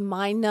 It was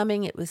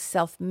mind-numbing. It was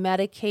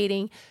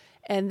self-medicating.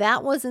 And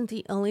that wasn't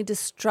the only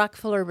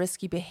destructive or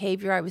risky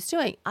behavior I was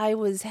doing. I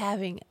was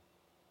having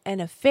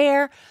an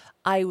affair.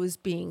 I was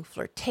being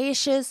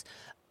flirtatious.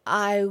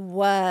 I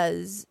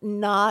was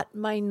not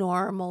my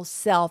normal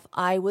self.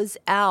 I was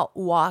out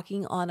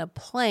walking on a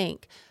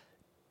plank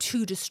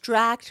to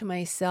distract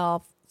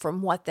myself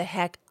from what the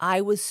heck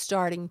I was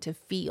starting to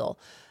feel.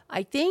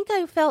 I think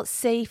I felt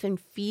safe in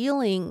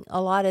feeling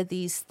a lot of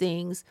these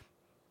things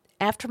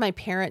after my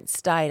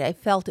parents died. I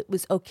felt it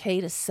was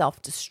okay to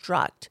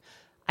self-destruct.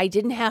 I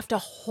didn't have to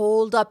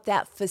hold up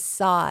that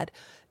facade,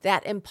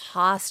 that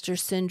imposter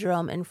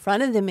syndrome in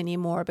front of them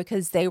anymore,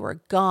 because they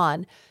were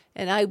gone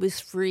and I was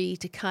free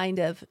to kind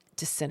of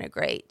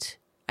disintegrate,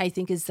 I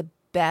think is the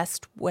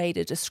best way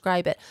to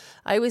describe it.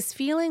 I was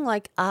feeling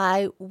like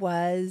I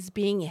was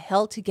being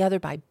held together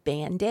by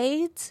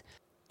Band-Aids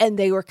and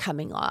they were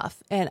coming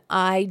off, and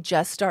I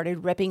just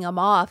started ripping them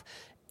off,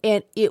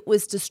 and it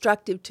was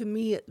destructive to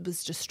me. It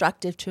was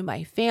destructive to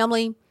my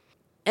family.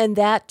 And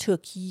that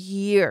took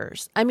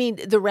years. I mean,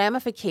 the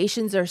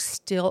ramifications are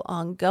still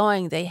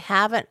ongoing. They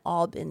haven't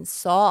all been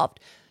solved.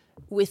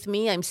 With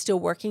me, I'm still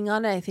working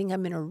on it. I think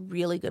I'm in a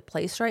really good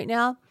place right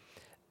now.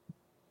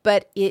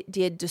 But it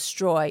did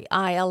destroy.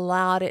 I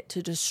allowed it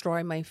to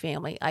destroy my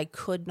family. I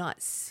could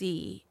not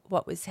see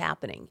what was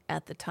happening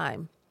at the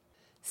time.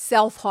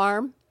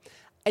 Self-harm.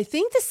 I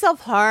think the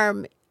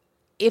self-harm,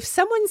 if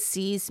someone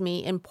sees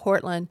me in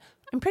Portland,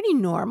 I'm pretty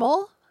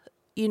normal.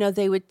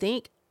 They would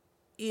think,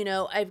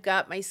 I've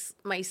got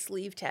my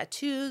sleeve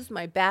tattoos,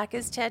 my back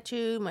is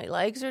tattooed, my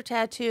legs are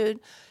tattooed.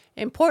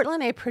 In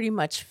Portland, I pretty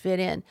much fit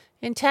in.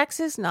 In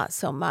Texas, not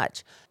so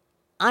much.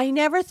 I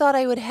never thought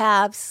I would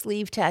have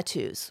sleeve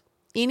tattoos,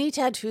 any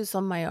tattoos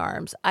on my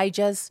arms.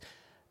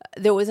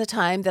 There was a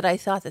time that I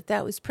thought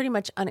that was pretty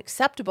much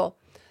unacceptable.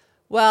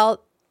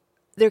 Well,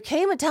 there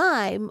came a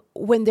time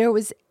when there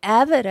was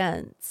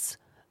evidence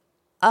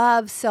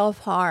of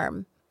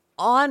self-harm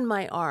on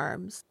my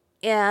arms.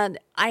 And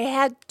I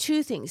had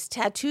two things.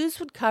 Tattoos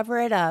would cover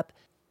it up.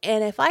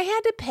 And if I had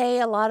to pay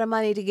a lot of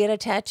money to get a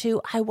tattoo,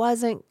 I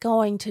wasn't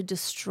going to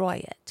destroy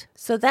it.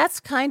 So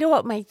that's kind of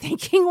what my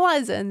thinking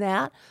was in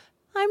that.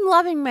 I'm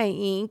loving my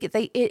ink.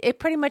 It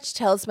pretty much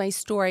tells my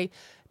story.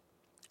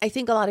 I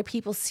think a lot of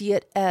people see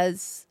it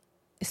as,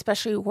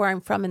 especially where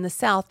I'm from in the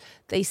South,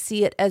 they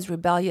see it as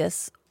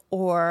rebellious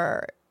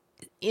or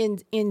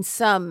in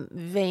some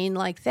vein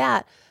like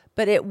that.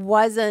 But it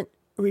wasn't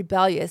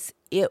rebellious.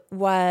 It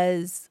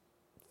was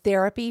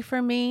therapy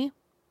for me,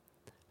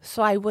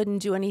 so I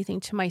wouldn't do anything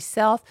to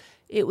myself.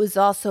 It was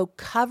also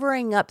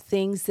covering up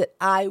things that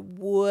I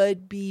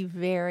would be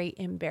very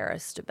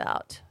embarrassed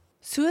about.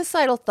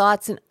 Suicidal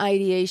thoughts and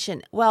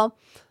ideation. Well,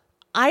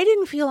 I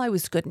didn't feel I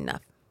was good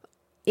enough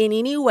in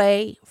any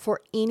way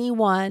for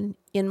anyone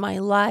in my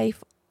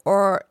life,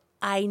 or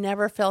I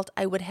never felt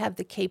I would have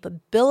the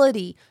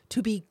capability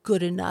to be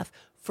good enough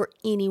for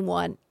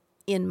anyone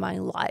in my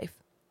life.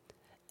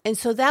 And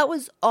so that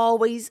was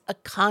always a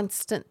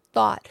constant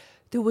thought.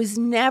 There was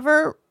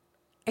never,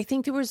 I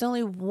think there was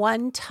only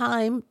one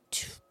time,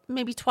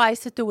 maybe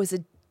twice, that there was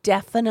a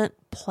definite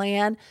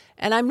plan.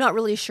 And I'm not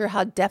really sure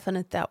how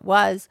definite that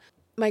was.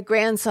 My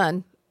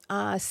grandson,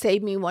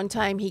 saved me one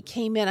time. He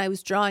came in, I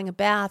was drawing a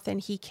bath,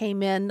 and he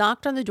came in,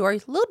 knocked on the door,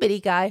 little bitty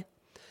guy,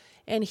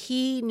 and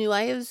he knew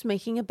I was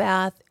making a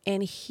bath,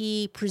 and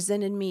he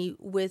presented me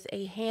with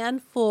a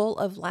handful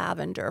of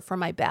lavender for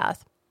my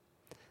bath.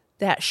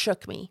 That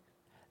shook me.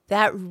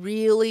 That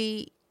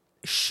really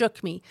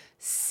shook me.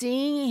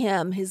 Seeing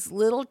him, his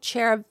little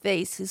cherub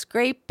face, his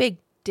great big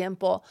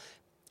dimple,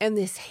 and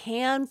this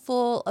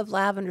handful of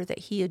lavender that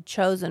he had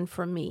chosen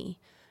for me,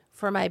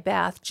 for my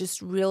bath,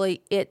 just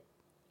really, it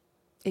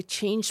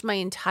changed my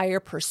entire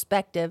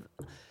perspective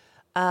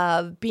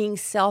of being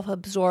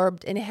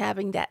self-absorbed and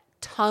having that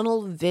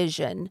tunnel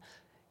vision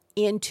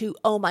into,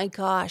 oh my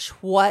gosh,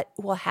 what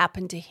will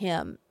happen to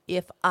him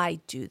if I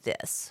do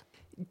this?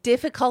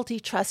 Difficulty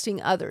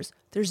trusting others.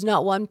 There's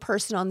not one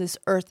person on this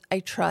earth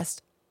I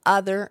trust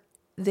other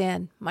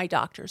than my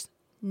doctors.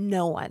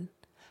 No one.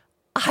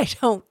 I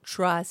don't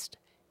trust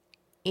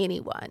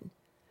anyone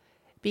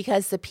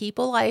because the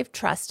people I've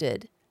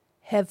trusted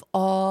have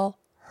all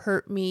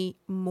hurt me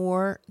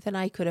more than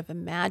I could have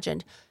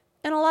imagined.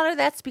 And a lot of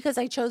that's because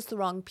I chose the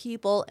wrong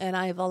people and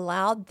I've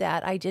allowed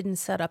that. I didn't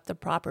set up the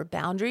proper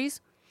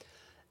boundaries.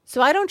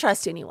 So I don't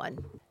trust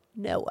anyone.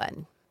 No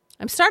one.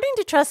 I'm starting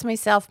to trust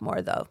myself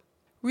more though.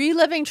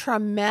 Reliving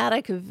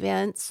traumatic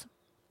events.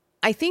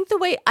 I think the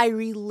way I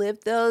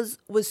relived those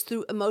was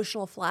through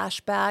emotional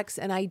flashbacks,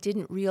 and I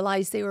didn't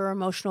realize they were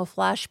emotional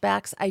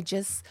flashbacks. I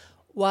just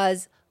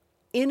was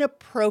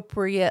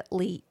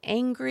inappropriately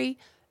angry,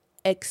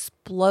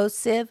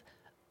 explosive,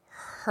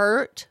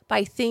 hurt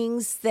by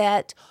things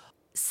that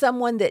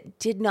someone that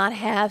did not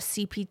have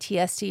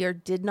CPTSD or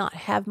did not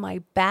have my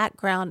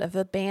background of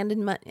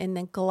abandonment and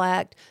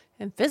neglect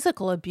and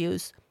physical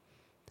abuse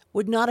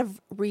would not have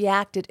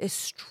reacted as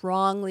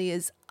strongly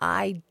as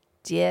I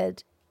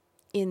did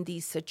in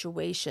these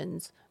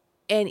situations.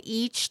 And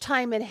each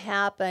time it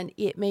happened,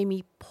 it made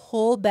me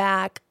pull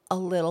back a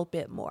little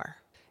bit more.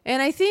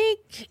 And I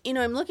think,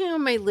 I'm looking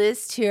on my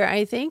list here.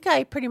 I think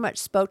I pretty much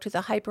spoke to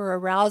the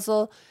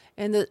hyperarousal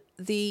and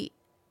the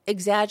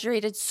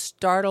exaggerated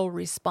startle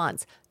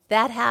response.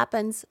 That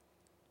happens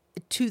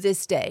to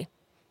this day.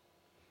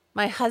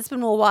 My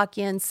husband will walk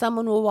in,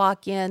 someone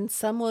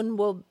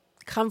will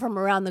come from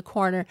around the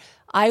corner.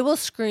 I will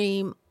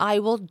scream, I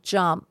will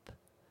jump,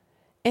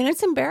 and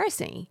it's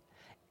embarrassing.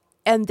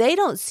 And they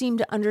don't seem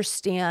to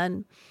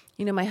understand.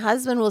 My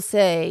husband will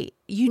say,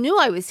 "You knew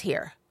I was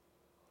here."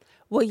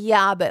 Well,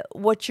 yeah, but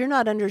what you're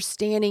not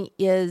understanding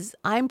is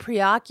I'm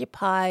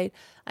preoccupied.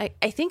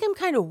 I think I'm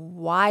kind of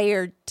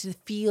wired to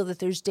feel that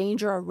there's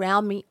danger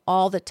around me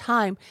all the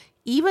time.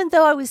 Even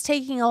though I was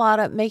making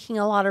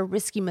a lot of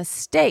risky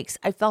mistakes,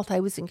 I felt I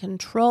was in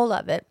control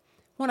of it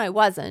when I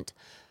wasn't.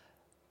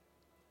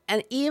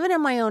 And even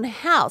in my own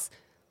house,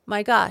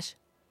 my gosh,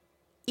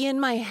 in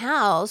my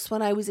house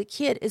when I was a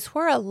kid is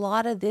where a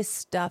lot of this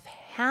stuff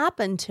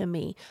happened to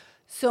me.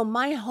 So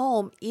my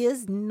home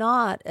is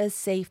not a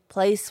safe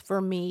place for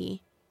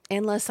me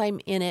unless I'm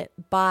in it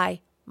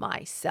by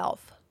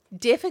myself.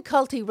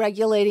 Difficulty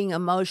regulating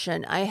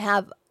emotion. I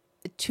have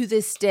to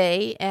this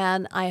day,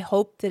 and I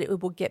hope that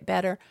it will get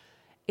better.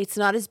 It's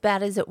not as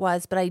bad as it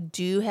was, but I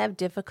do have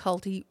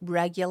difficulty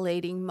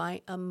regulating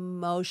my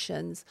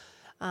emotions,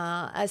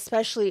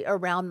 especially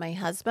around my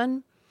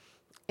husband.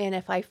 And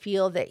if I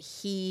feel that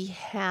he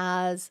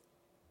has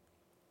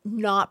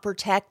not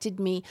protected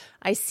me,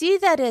 I see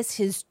that as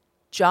his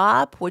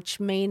job, which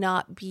may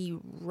not be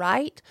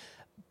right.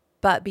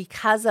 But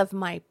because of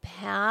my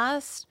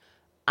past,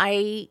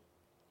 I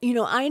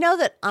know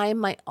that I'm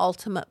my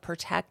ultimate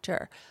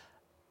protector.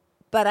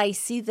 But I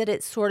see that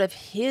it's sort of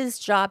his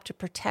job to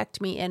protect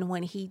me. And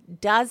when he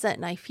doesn't,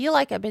 and I feel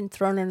like I've been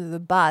thrown under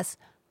the bus,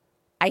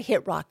 I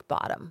hit rock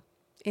bottom.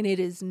 And it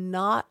is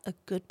not a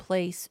good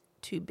place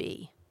to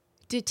be.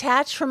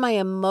 Detached from my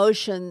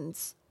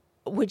emotions,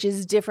 which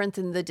is different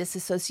than the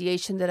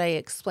disassociation that I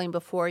explained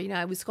before.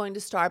 I was going to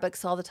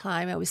Starbucks all the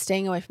time. I was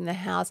staying away from the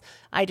house.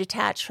 I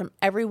detached from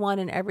everyone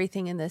and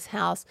everything in this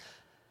house.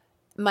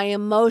 My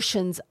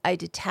emotions, I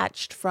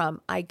detached from.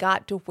 I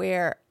got to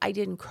where I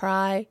didn't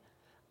cry.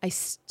 I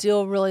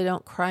still really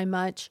don't cry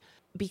much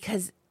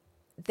because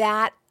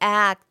that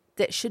act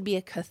that should be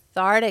a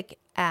cathartic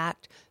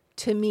act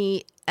to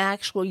me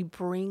actually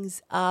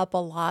brings up a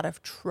lot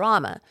of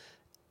trauma,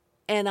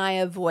 and I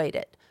avoid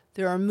it.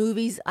 There are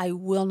movies I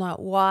will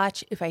not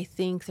watch if I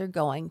think they're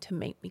going to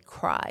make me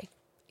cry.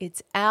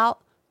 It's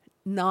out,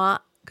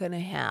 not going to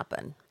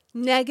happen.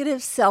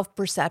 Negative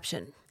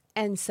self-perception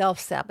and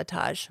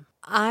self-sabotage.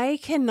 I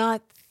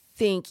cannot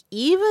think,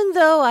 even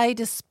though I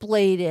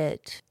displayed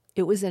it,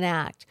 it was an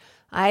act.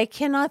 I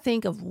cannot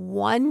think of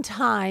one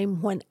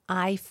time when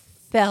I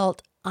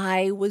felt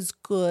I was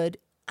good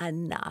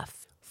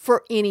enough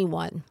for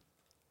anyone.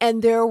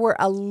 And there were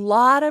a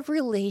lot of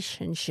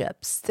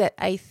relationships that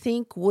I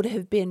think would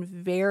have been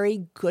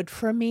very good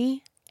for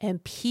me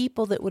and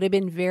people that would have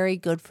been very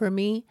good for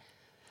me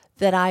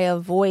that I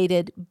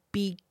avoided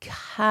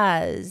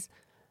because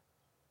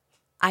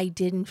I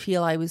didn't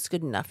feel I was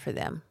good enough for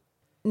them.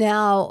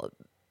 Now,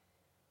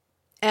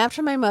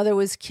 After my mother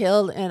was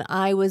killed and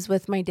I was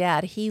with my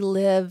dad, he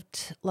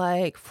lived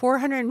like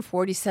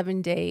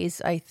 447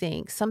 days, I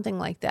think, something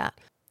like that.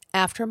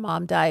 After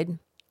Mom died,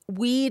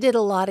 we did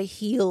a lot of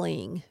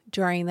healing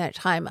during that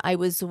time. I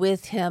was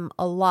with him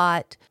a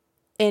lot,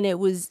 and it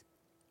was,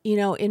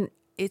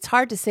 it's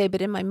hard to say,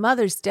 but in my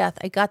mother's death,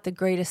 I got the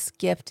greatest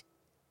gift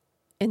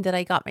in that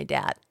I got my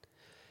dad.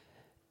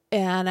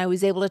 And I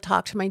was able to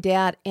talk to my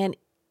dad, and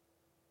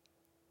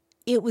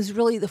it was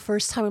really the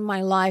first time in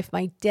my life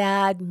my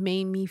dad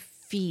made me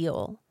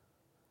feel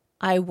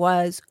I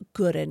was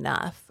good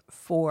enough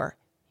for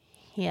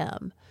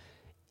him.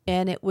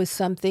 And it was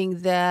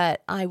something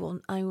that I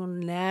will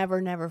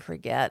never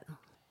forget.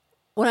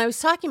 When I was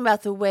talking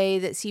about the way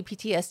that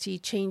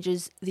CPTSD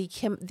changes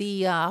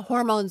the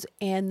hormones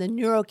and the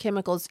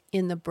neurochemicals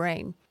in the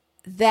brain,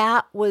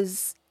 that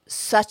was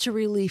such a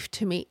relief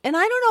to me. And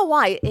I don't know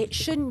why. It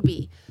shouldn't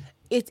be.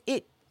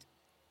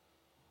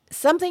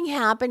 Something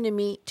happened to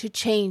me to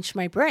change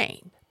my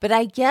brain. But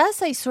I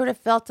guess I sort of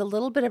felt a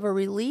little bit of a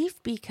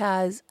relief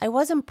because I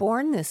wasn't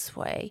born this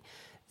way.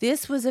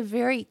 This was a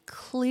very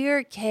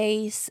clear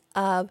case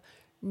of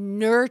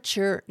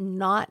nurture,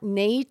 not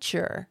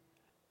nature,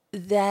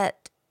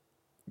 that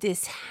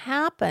this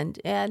happened.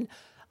 And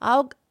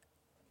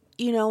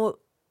in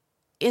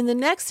the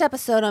next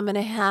episode, I'm going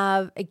to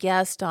have a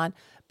guest on.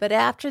 But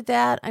after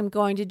that, I'm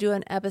going to do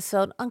an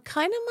episode on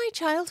kind of my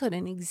childhood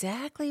and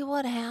exactly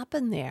what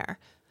happened there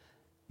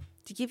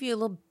to give you a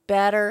little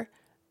better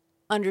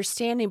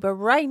understanding. But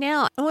right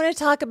now, I want to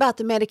talk about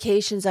the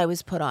medications I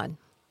was put on.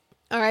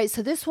 All right,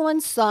 so this woman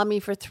saw me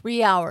for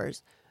 3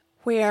 hours,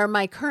 where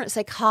my current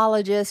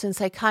psychologist and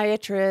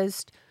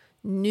psychiatrist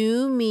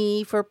knew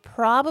me for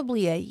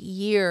probably a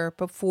year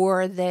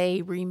before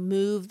they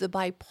removed the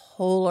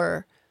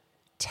bipolar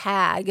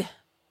tag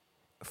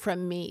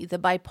from me, the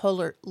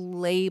bipolar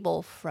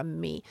label from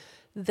me.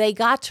 They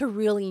got to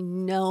really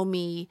know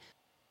me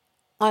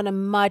on a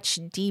much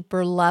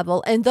deeper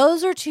level. And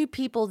those are two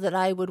people that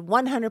I would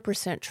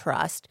 100%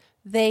 trust.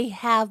 They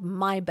have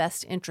my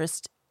best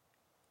interest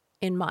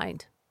in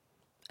mind.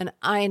 And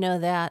I know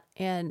that.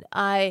 And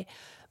my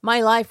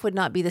life would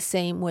not be the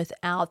same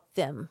without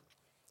them.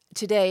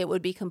 Today, it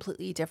would be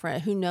completely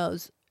different. Who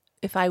knows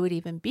if I would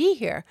even be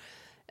here?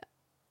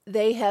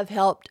 They have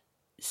helped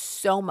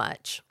so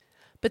much.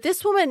 But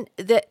this woman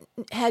that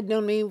had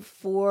known me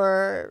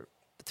for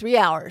 3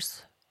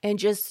 hours and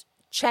just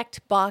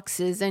checked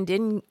boxes and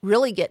didn't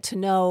really get to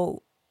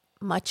know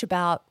much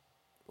about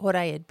what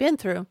I had been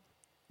through,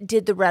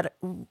 did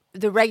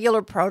the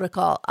regular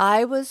protocol.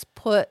 I was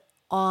put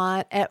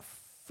on, at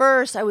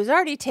first, I was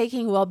already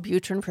taking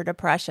Wellbutrin for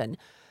depression,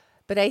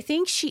 but I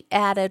think she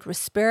added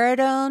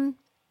risperidone,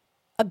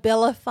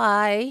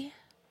 Abilify,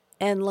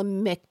 and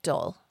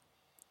Lamictal.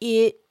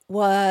 It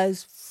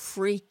was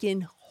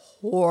freaking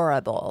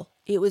horrible.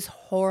 It was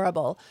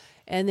horrible.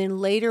 And then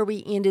later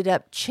we ended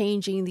up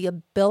changing the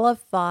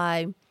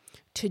Abilify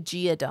to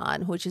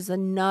Geodon, which is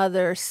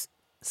another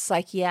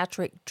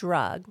psychiatric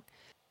drug,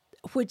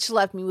 which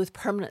left me with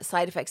permanent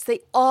side effects. They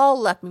all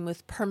left me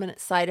with permanent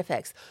side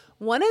effects.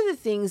 One of the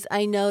things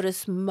I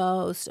noticed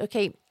most,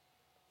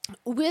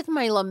 with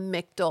my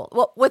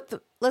Lamictal,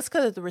 let's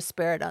go to the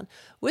risperidone.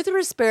 With the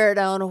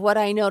risperidone, what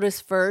I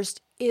noticed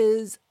first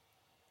is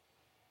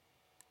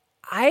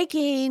I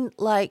gained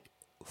like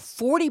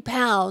 40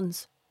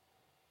 pounds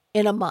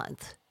in a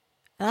month.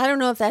 And I don't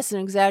know if that's an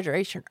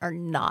exaggeration or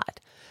not,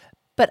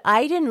 but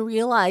I didn't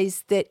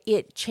realize that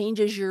it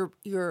changes your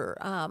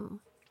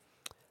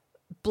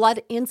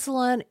blood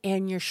insulin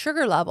and your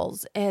sugar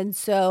levels. And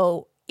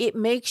so it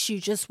makes you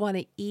just want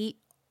to eat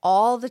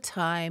all the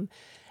time.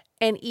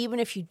 And even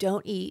if you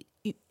don't eat,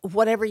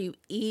 whatever you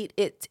eat,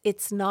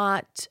 it's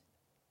not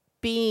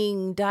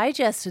being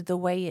digested the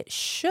way it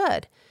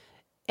should.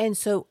 And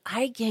so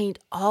I gained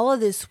all of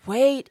this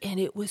weight and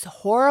it was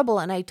horrible.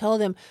 And I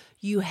told him,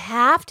 you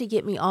have to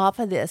get me off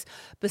of this.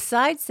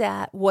 Besides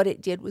that, what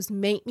it did was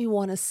make me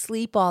want to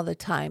sleep all the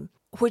time,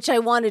 which I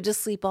wanted to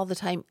sleep all the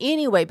time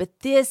anyway, but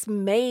this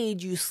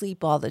made you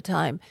sleep all the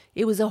time.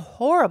 It was a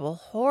horrible,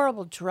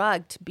 horrible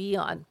drug to be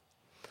on.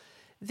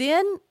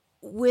 Then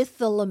with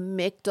the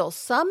Lamictal,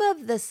 some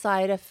of the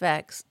side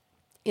effects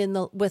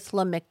with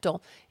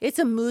Lamictal, it's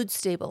a mood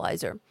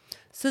stabilizer.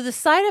 So the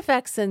side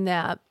effects in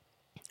that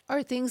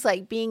are things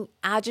like being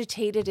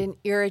agitated and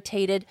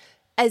irritated,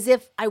 as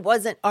if I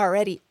wasn't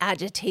already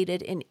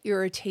agitated and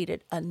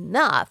irritated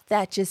enough.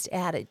 That just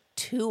added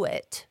to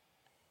it.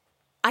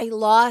 I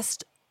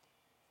lost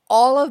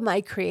all of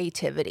my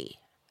creativity.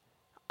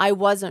 I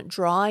wasn't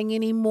drawing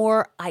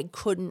anymore. I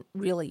couldn't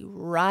really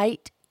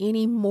write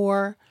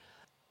anymore.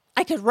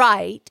 I could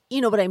write,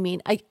 you know what I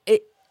mean?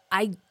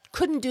 I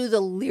couldn't do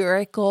the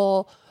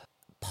lyrical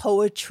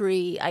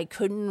poetry. I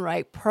couldn't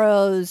write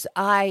prose.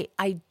 I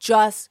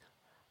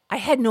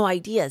had no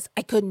ideas.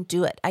 I couldn't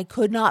do it. I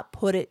could not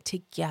put it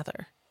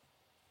together.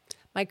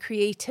 My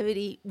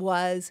creativity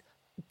was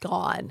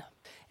gone.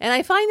 And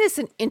I find this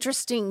an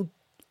interesting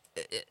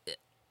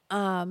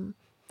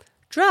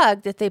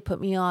drug that they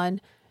put me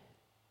on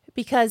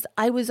because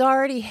I was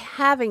already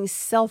having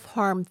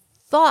self-harm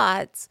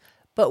thoughts,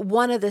 but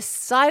one of the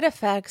side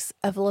effects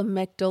of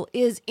Lamictal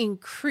is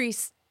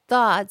increased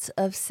thoughts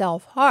of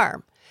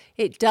self-harm.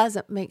 It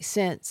doesn't make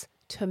sense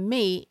to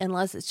me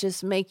unless it's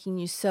just making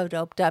you so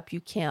doped up you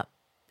can't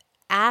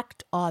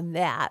act on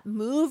that,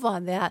 move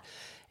on that.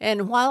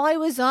 And while I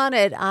was on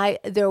it,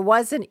 there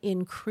was an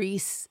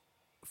increase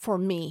for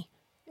me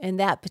in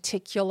that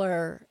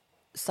particular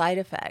side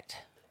effect.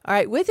 All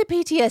right, with the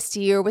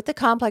PTSD or with the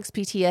complex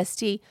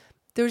PTSD,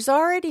 there's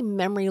already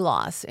memory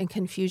loss and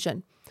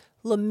confusion.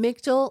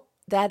 Lamictal,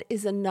 that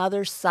is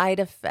another side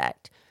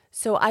effect.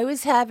 So I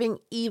was having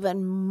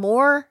even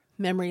more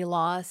memory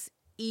loss,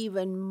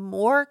 even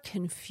more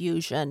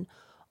confusion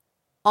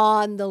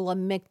on the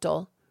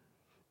Lamictal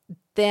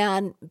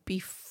than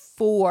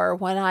before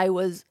when I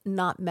was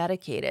not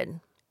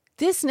medicated.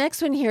 This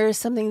next one here is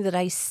something that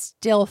I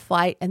still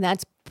fight, and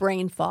that's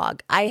brain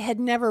fog. I had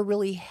never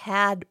really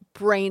had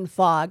brain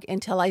fog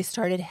until I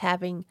started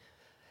having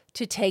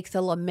to take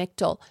the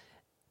Lamictal.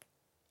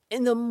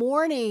 In the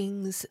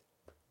mornings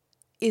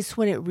is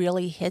when it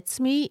really hits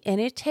me,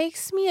 and it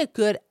takes me a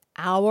good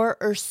hour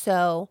or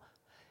so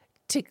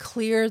to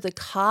clear the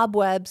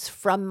cobwebs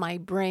from my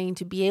brain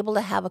to be able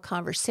to have a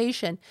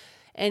conversation.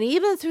 And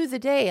even through the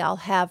day, I'll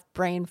have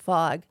brain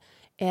fog,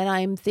 and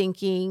I'm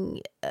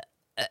thinking,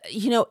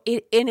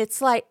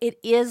 it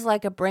is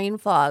like a brain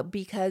fog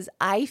because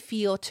I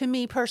feel, to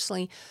me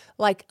personally,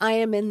 like I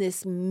am in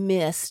this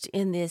mist,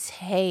 in this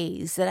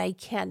haze that I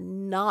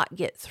cannot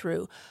get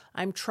through.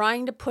 I'm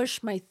trying to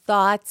push my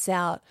thoughts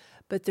out,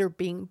 but they're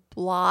being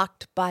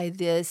blocked by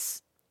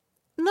this,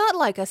 not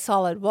like a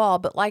solid wall,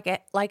 but like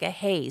a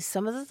haze.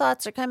 Some of the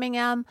thoughts are coming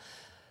out,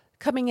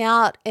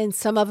 and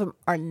some of them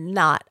are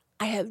not.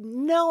 I have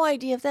no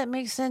idea if that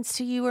makes sense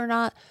to you or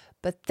not,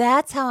 but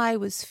that's how I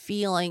was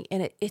feeling,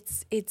 and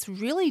it's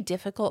really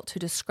difficult to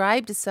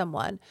describe to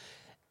someone.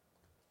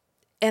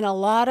 And a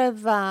lot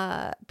of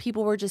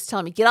people were just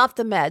telling me, get off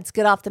the meds,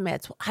 get off the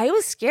meds. Well, I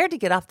was scared to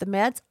get off the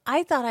meds.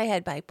 I thought I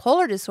had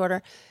bipolar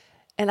disorder,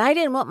 and I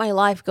didn't want my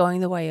life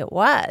going the way it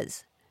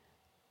was.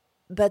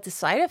 But the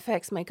side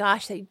effects, my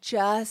gosh, they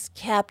just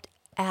kept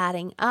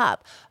adding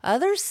up.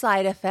 Other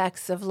side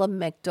effects of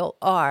Lamictal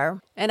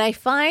are, and I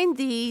find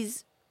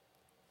these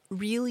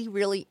really,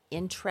 really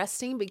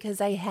interesting because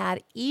I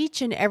had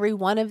each and every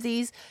one of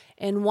these,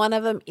 and one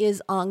of them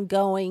is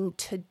ongoing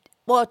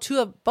both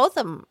of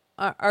them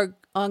are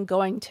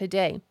ongoing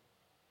today.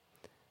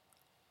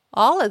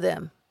 All of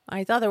them.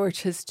 I thought there were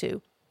just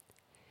two.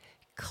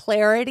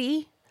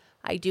 Clarity.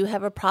 I do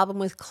have a problem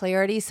with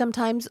clarity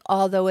sometimes,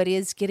 although it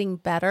is getting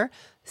better.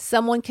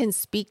 Someone can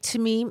speak to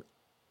me,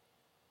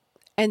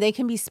 and they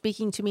can be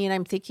speaking to me, and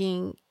I'm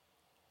thinking,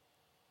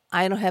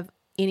 I don't have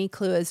any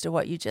clue as to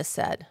what you just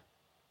said.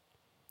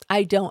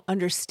 I don't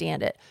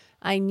understand it.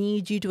 I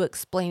need you to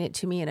explain it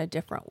to me in a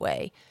different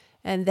way.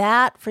 And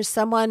that, for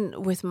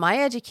someone with my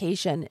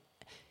education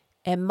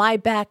and my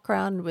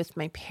background with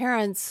my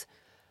parents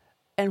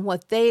and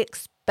what they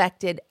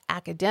expected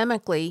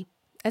academically,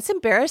 it's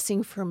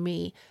embarrassing for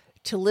me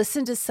to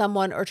listen to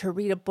someone or to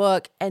read a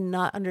book and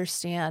not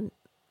understand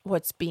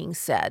what's being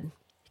said.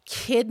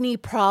 Kidney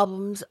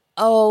problems.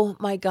 Oh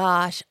my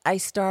gosh, I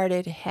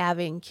started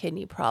having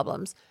kidney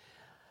problems.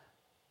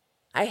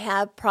 I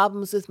have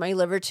problems with my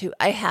liver too.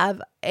 I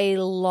have a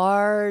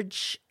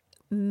large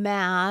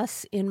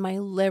mass in my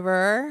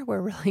liver. We're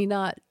really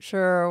not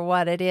sure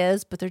what it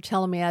is, but they're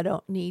telling me I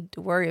don't need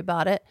to worry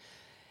about it.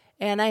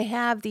 And I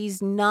have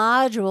these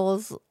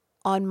nodules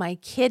on my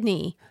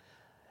kidney.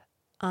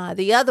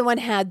 The other one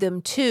had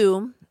them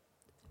too.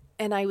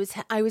 And I was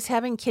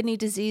having kidney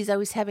disease. I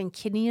was having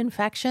kidney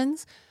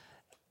infections,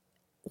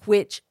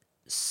 which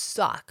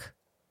suck.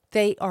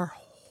 They are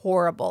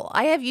horrible.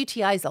 I have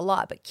UTIs a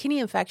lot, but kidney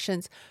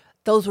infections,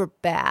 those were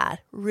bad,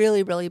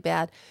 really, really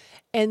bad.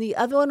 And the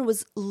other one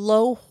was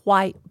low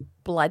white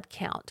blood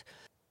count.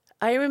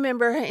 I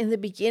remember in the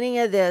beginning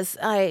of this,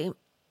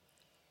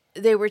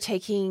 they were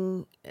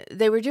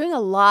doing a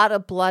lot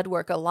of blood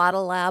work, a lot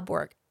of lab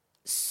work,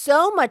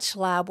 so much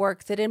lab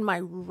work that in my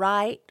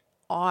right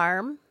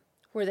arm,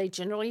 where they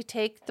generally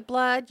take the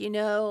blood,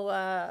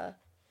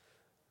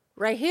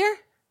 right here,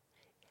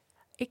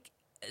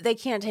 they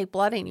can't take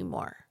blood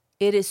anymore.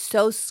 It is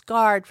so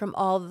scarred from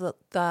all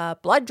the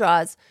blood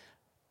draws.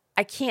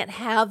 I can't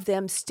have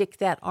them stick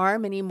that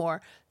arm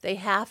anymore. They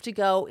have to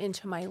go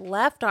into my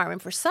left arm.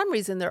 And for some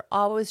reason, they're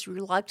always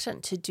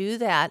reluctant to do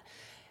that.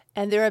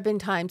 And there have been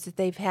times that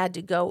they've had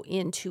to go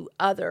into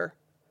other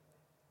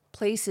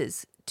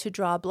places to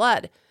draw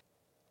blood.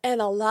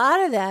 And a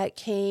lot of that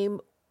came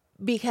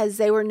because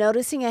they were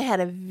noticing I had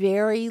a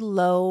very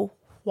low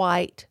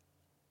white,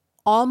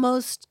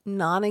 almost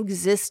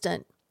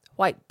non-existent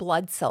white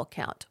blood cell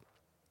count.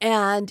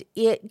 And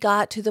it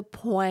got to the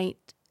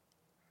point,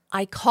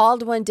 I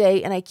called one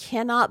day, and I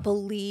cannot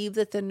believe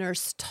that the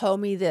nurse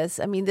told me this.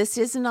 I mean, this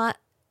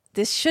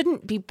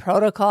shouldn't be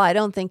protocol. I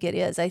don't think it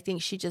is. I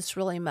think she just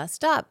really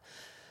messed up.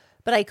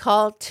 But I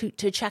called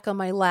to check on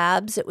my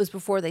labs. It was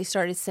before they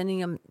started sending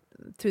them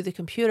through the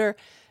computer.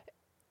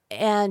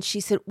 And she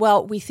said,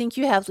 well, we think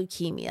you have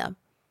leukemia.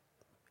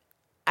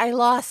 I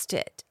lost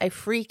it. I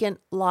freaking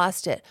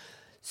lost it.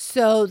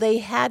 So they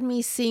had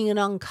me seeing an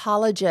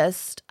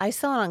oncologist. I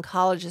saw an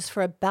oncologist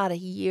for about a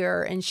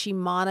year, and she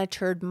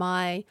monitored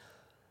my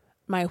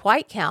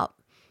white count.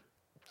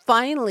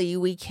 Finally,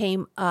 we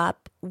came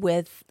up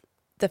with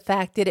the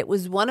fact that it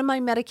was one of my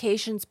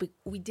medications, but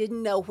we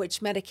didn't know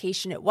which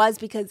medication it was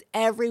because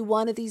every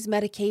one of these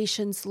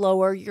medications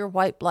lower your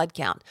white blood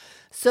count.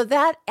 So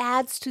that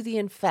adds to the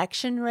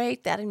infection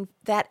rate.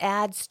 That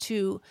adds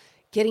to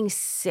getting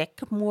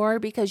sick more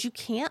because you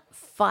can't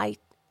fight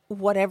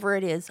whatever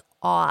it is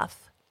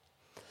off.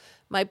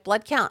 My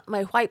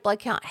white blood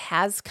count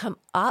has come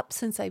up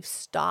since I've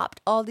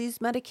stopped all these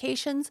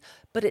medications,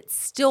 but it's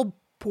still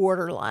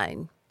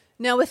borderline.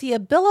 Now, with the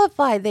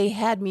Abilify they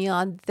had me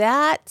on,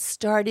 that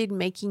started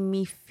making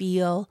me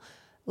feel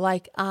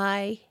like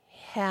I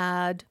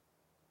had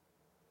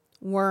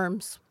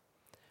worms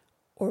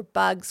or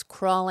bugs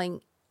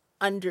crawling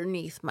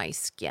underneath my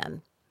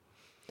skin.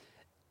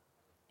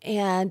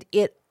 And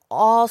it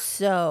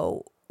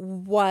also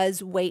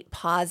was weight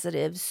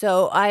positive.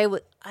 So I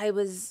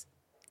was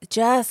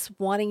just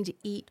wanting to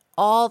eat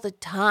all the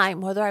time,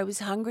 whether I was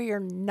hungry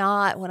or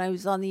not. When I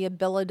was on the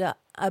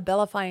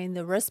Abilify and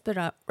the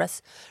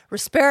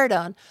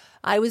risperidone,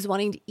 I was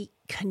wanting to eat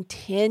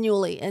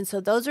continually. And so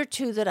those are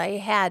two that I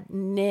had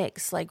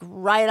nixed like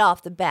right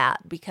off the bat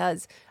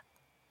because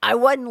I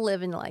wasn't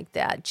living like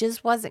that. It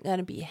just wasn't going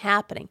to be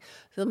happening.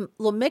 The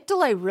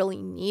Lamictal I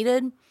really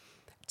needed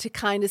to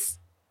kind of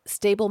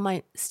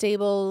stabilize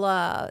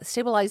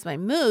my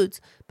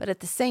moods, but at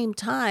the same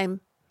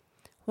time,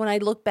 when I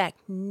look back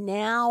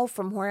now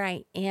from where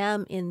I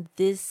am in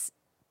this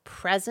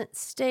present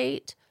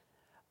state,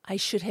 I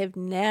should have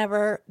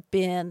never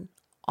been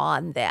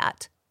on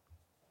that.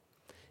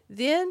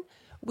 Then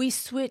we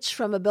switched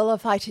from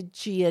Abilify to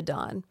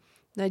Geodon.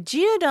 Now,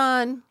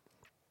 Geodon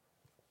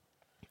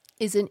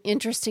is an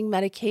interesting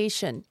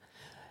medication,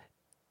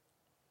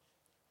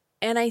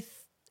 and it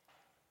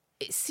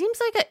seems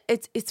like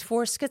it's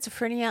for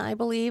schizophrenia, I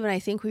believe, and I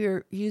think we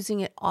were using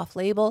it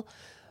off-label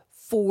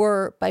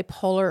for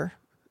bipolar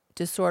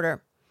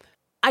disorder.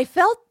 I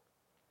felt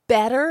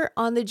better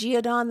on the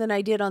Geodon than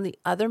I did on the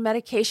other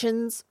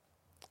medications.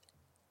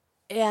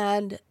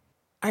 And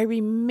I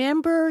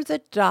remember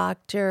the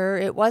doctor,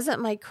 it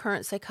wasn't my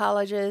current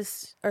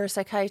psychologist or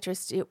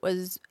psychiatrist, it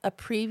was a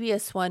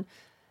previous one,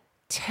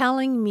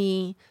 telling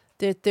me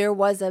that there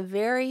was a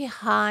very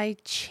high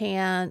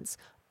chance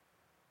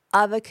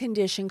of a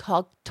condition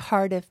called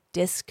tardive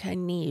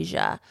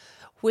dyskinesia,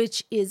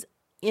 which is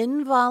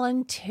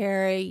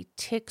involuntary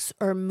tics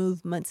or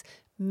movements,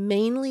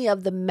 mainly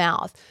of the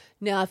mouth.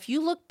 Now, if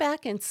you look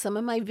back in some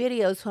of my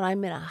videos when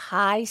I'm in a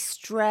high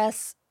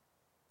stress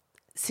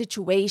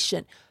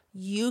situation,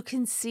 you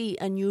can see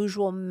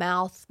unusual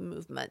mouth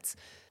movements.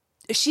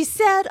 She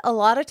said a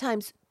lot of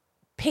times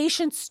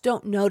patients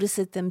don't notice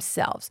it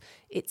themselves.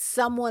 It's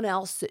someone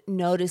else that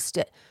noticed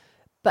it.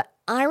 But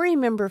I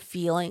remember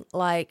feeling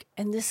like,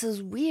 and this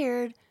is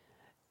weird,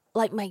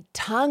 like my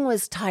tongue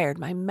was tired,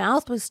 my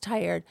mouth was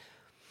tired.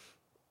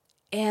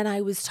 And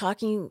I was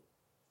talking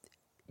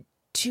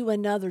to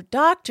another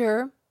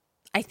doctor.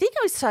 I think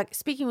I was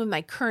speaking with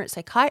my current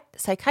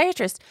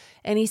psychiatrist,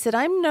 and he said,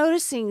 I'm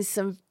noticing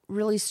some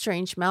really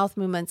strange mouth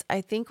movements. I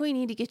think we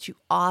need to get you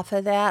off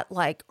of that,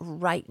 like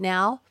right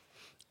now.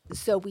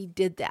 So we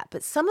did that.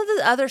 But some of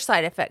the other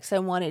side effects I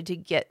wanted to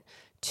get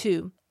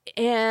to,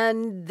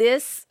 and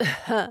this,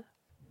 I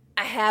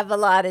have a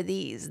lot of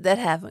these that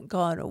haven't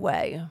gone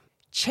away.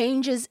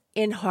 Changes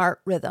in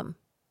heart rhythm.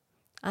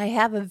 I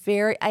had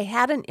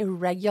an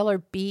irregular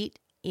beat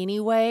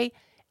anyway,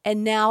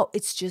 and now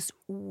it's just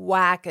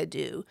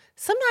wackadoo.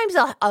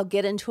 Sometimes I'll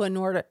get into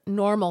a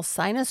normal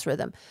sinus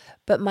rhythm,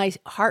 but my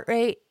heart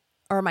rate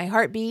or my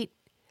heartbeat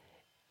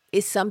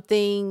is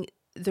something,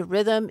 the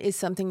rhythm is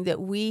something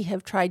that we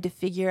have tried to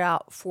figure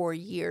out for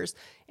years.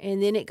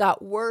 And then it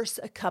got worse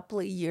a couple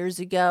of years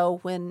ago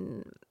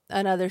when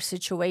another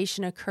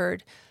situation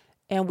occurred,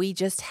 and we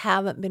just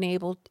haven't been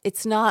able,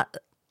 it's not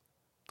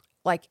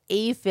like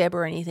AFib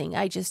or anything.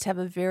 I just have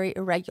a very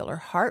irregular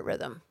heart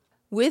rhythm.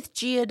 With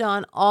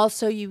Geodon,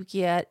 also you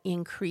get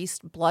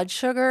increased blood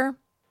sugar,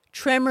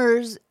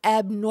 tremors,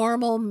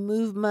 abnormal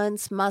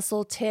movements,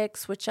 muscle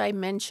tics, which I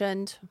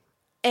mentioned,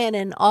 and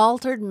an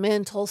altered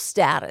mental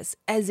status,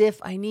 as if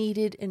I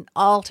needed an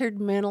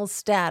altered mental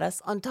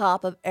status on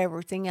top of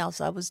everything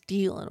else I was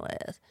dealing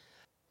with.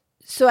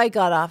 So I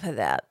got off of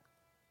that.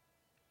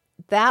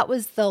 That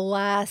was the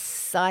last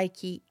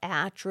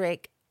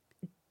psychiatric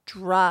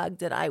drug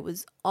that I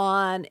was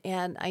on,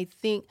 and I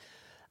think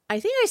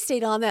I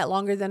stayed on that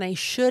longer than I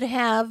should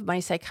have. My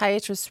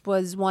psychiatrist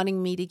was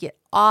wanting me to get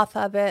off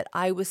of it.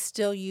 I was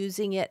still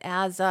using it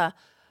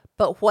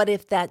but what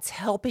if that's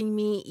helping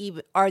me?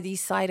 Even are these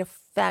side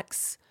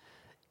effects,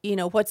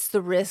 what's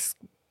the risk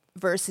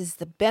versus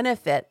the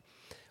benefit?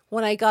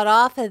 When I got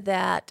off of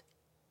that,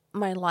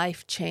 my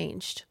life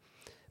changed.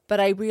 But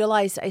I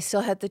realized I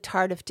still had the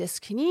tardive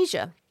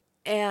dyskinesia.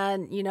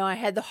 And, I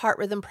had the heart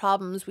rhythm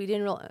problems.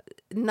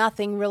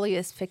 Nothing really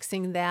is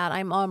fixing that.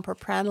 I'm on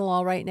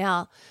propranolol right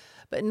now.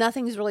 but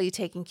nothing's really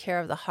taking care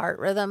of the heart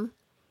rhythm.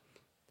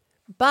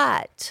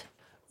 But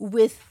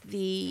with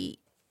the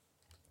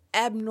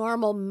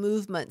abnormal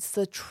movements,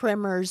 the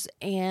tremors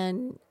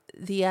and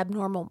the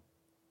abnormal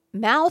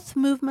mouth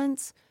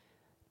movements,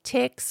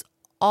 tics,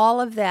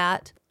 all of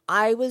that,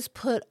 I was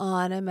put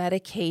on a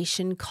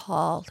medication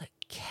called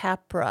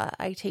Keppra.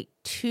 I take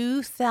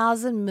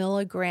 2,000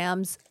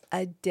 milligrams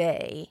a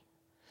day,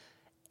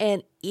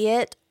 and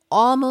it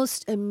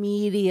almost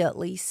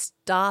immediately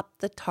stopped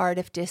the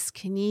tardive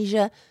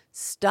dyskinesia,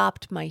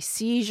 stopped my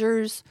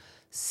seizures,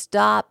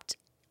 stopped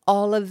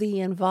all of the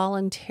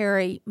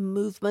involuntary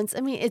movements.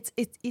 I mean,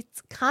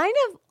 it's kind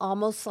of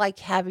almost like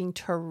having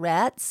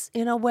Tourette's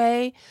in a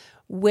way,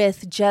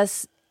 with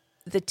just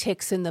the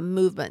tics and the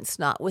movements,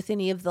 not with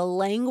any of the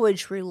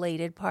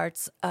language-related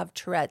parts of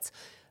Tourette's,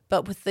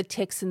 but with the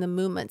tics and the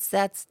movements.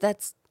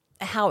 That's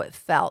how it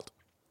felt.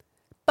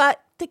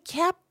 But the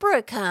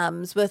Keppra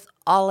comes with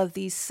all of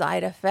these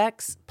side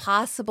effects,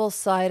 possible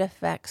side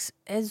effects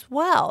as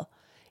well.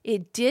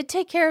 It did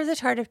take care of the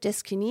tardive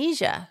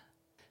dyskinesia,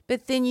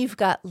 but then you've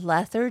got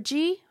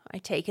lethargy. I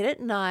take it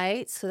at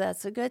night, so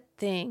that's a good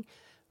thing.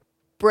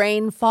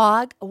 Brain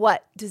fog.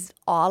 What does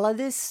all of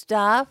this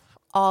stuff,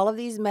 all of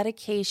these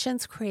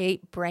medications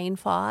create? Brain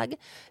fog?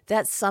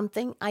 That's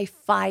something I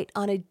fight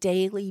on a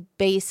daily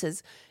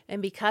basis.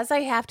 And because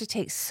I have to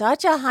take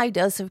such a high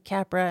dose of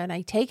Keppra, and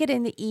I take it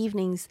in the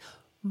evenings,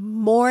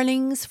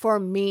 mornings for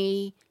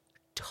me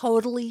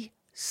totally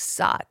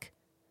suck.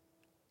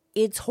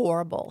 It's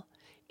horrible.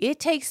 It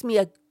takes me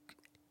a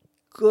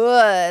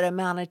good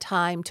amount of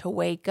time to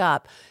wake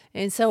up.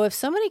 And so if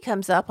somebody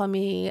comes up on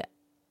me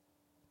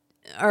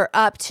or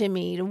up to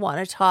me to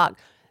want to talk,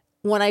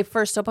 when I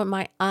first open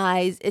my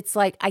eyes, it's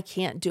like I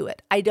can't do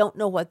it. I don't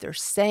know what they're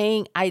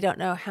saying. I don't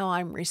know how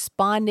I'm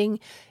responding.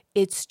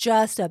 It's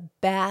just a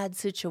bad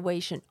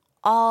situation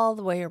all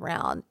the way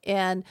around.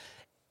 And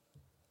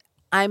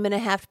I'm going to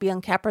have to be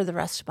on Keppra the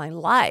rest of my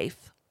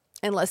life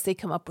unless they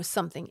come up with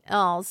something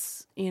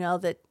else,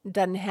 that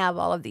doesn't have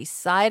all of these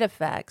side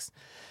effects.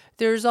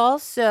 There's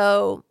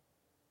also,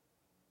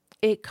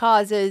 it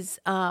causes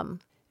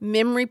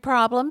memory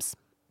problems.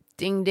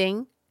 Ding,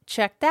 ding.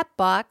 Check that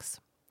box.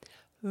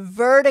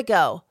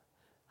 Vertigo.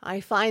 I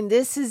find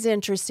this is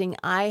interesting.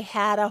 I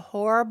had a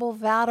horrible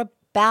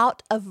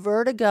bout of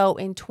vertigo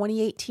in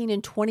 2018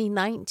 and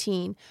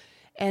 2019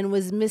 and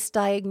was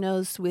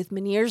misdiagnosed with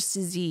Meniere's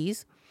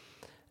disease.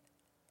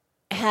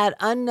 Had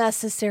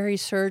unnecessary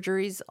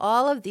surgeries,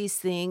 all of these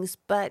things,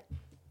 but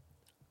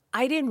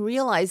I didn't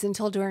realize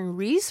until doing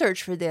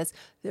research for this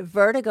that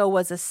vertigo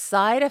was a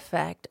side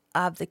effect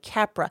of the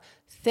Keppra.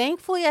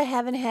 Thankfully, I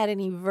haven't had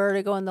any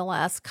vertigo in the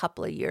last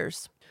couple of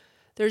years.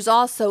 There's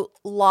also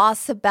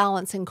loss of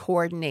balance and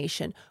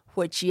coordination,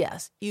 which,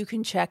 yes, you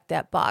can check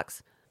that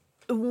box.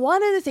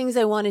 One of the things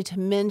I wanted to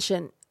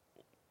mention,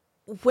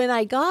 when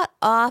I got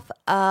off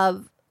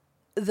of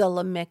the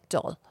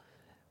Lamictal,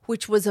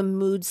 which was a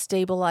mood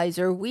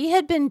stabilizer, we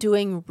had been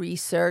doing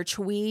research,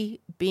 we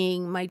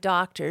being my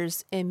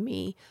doctors and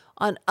me,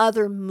 on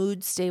other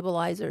mood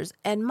stabilizers,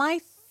 and my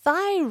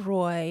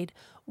thyroid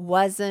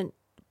wasn't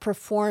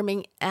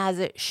performing as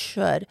it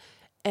should.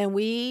 And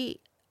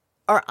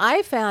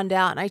I found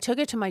out, and I took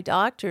it to my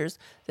doctors,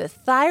 that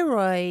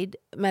thyroid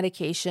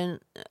medication,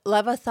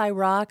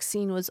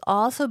 levothyroxine, was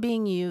also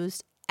being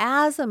used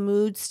as a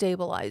mood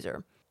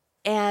stabilizer.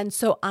 And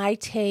so I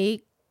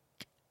take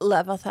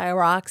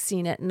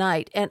levothyroxine at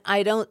night, and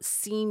I don't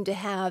seem to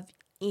have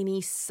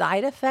any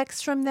side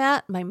effects from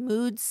that. My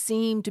moods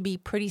seem to be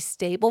pretty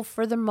stable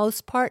for the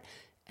most part,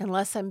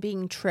 unless I'm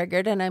being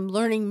triggered, and I'm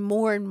learning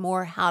more and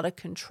more how to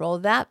control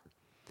that.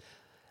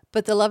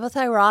 But the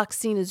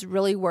levothyroxine is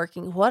really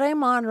working. What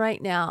I'm on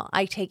right now,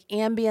 I take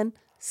Ambien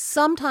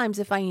sometimes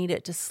if I need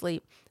it to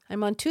sleep.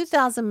 I'm on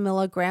 2,000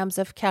 milligrams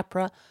of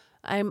Keppra.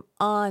 I'm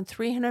on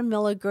 300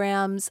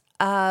 milligrams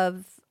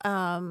of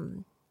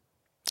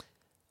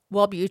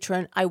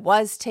Wellbutrin. I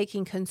was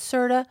taking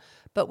Concerta,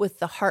 but with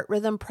the heart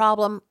rhythm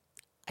problem,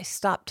 I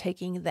stopped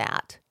taking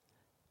that.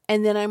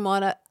 And then I'm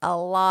on a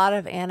lot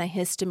of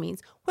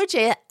antihistamines, which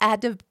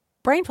add to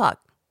brain fog.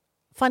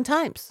 Fun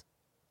times.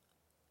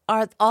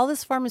 Are all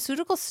this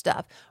pharmaceutical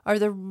stuff, are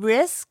the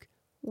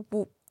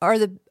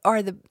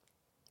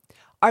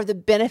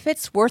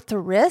benefits worth the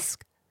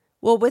risk?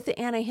 Well, with the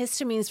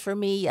antihistamines, for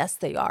me, yes,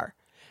 they are.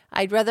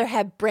 I'd rather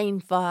have brain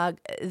fog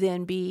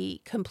than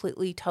be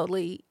completely,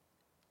 totally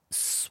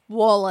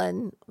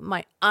swollen,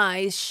 my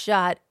eyes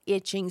shut,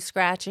 itching,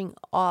 scratching,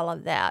 all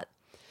of that.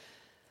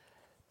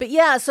 But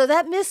yeah, so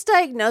that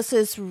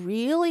misdiagnosis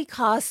really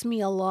cost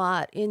me a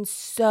lot in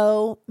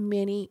so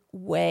many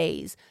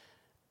ways.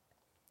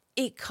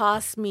 It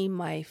cost me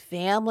my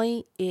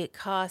family. It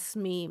cost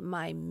me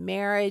my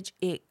marriage.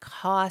 It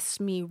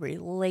cost me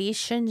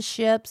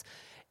relationships.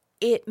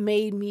 It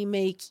made me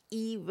make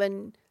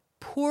even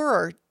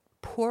poorer,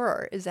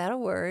 is that a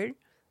word?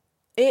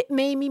 It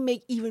made me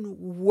make even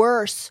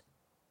worse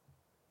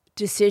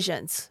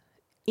decisions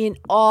in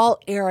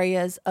all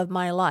areas of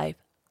my life.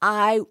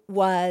 I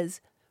was,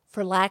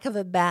 for lack of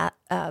a better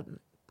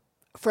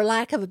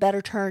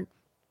term,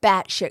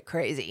 batshit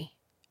crazy.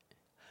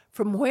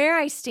 From where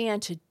I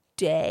stand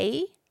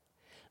today,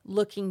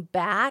 looking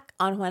back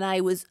on when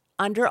I was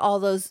under all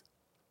those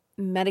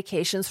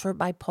medications for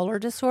bipolar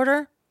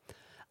disorder,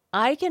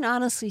 I can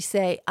honestly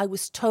say I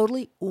was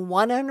totally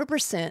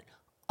 100%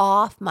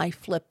 off my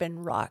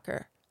flippin'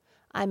 rocker.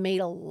 I made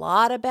a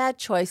lot of bad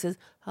choices,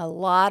 a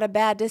lot of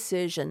bad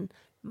decisions.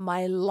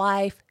 My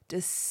life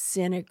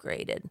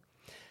disintegrated.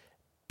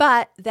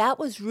 But that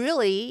was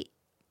really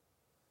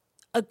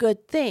a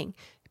good thing,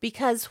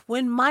 because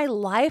when my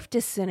life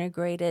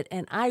disintegrated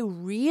and I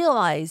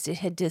realized it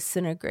had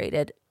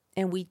disintegrated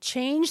and we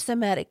changed the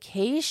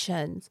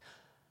medications,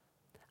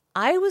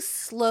 I was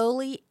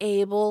slowly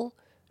able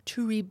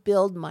to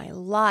rebuild my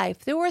life.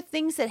 There were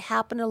things that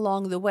happened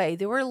along the way.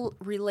 There were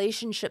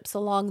relationships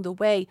along the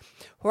way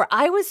where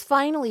I was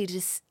finally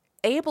just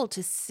able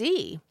to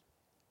see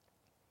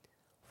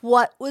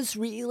what was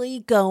really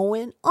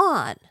going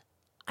on.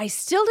 I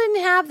still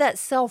didn't have that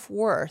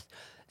self-worth,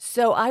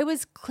 so I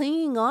was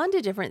clinging on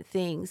to different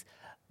things.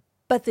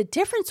 But the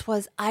difference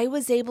was I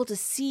was able to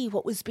see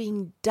what was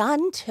being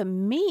done to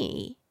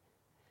me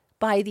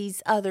by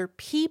these other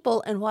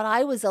people and what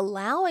I was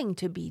allowing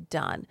to be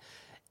done.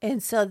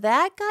 And so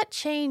that got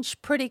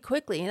changed pretty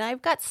quickly. And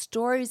I've got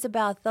stories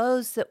about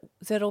those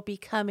that'll be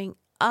coming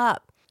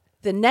up.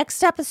 The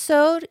next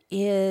episode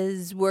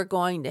is we're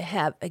going to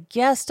have a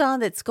guest on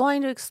that's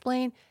going to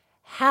explain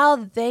how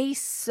they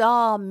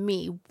saw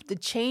me, the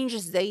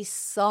changes they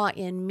saw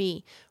in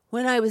me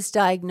when I was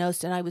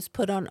diagnosed and I was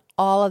put on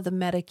all of the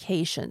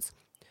medications.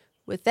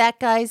 With that,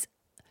 guys,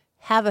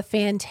 have a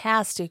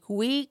fantastic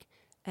week,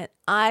 and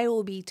I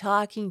will be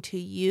talking to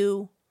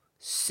you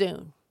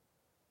soon.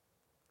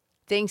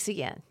 Thanks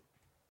again.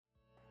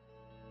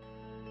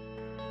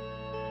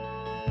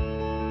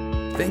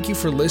 Thank you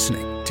for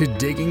listening to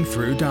Digging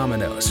Through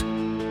Dominoes.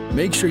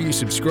 Make sure you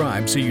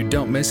subscribe so you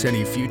don't miss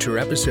any future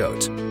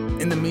episodes.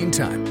 In the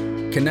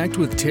meantime, connect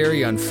with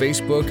Terry on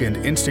Facebook and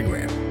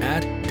Instagram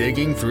at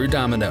Digging Through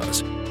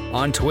Dominoes,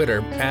 on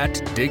Twitter at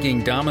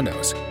Digging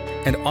Dominoes,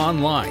 and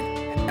online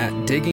at Digging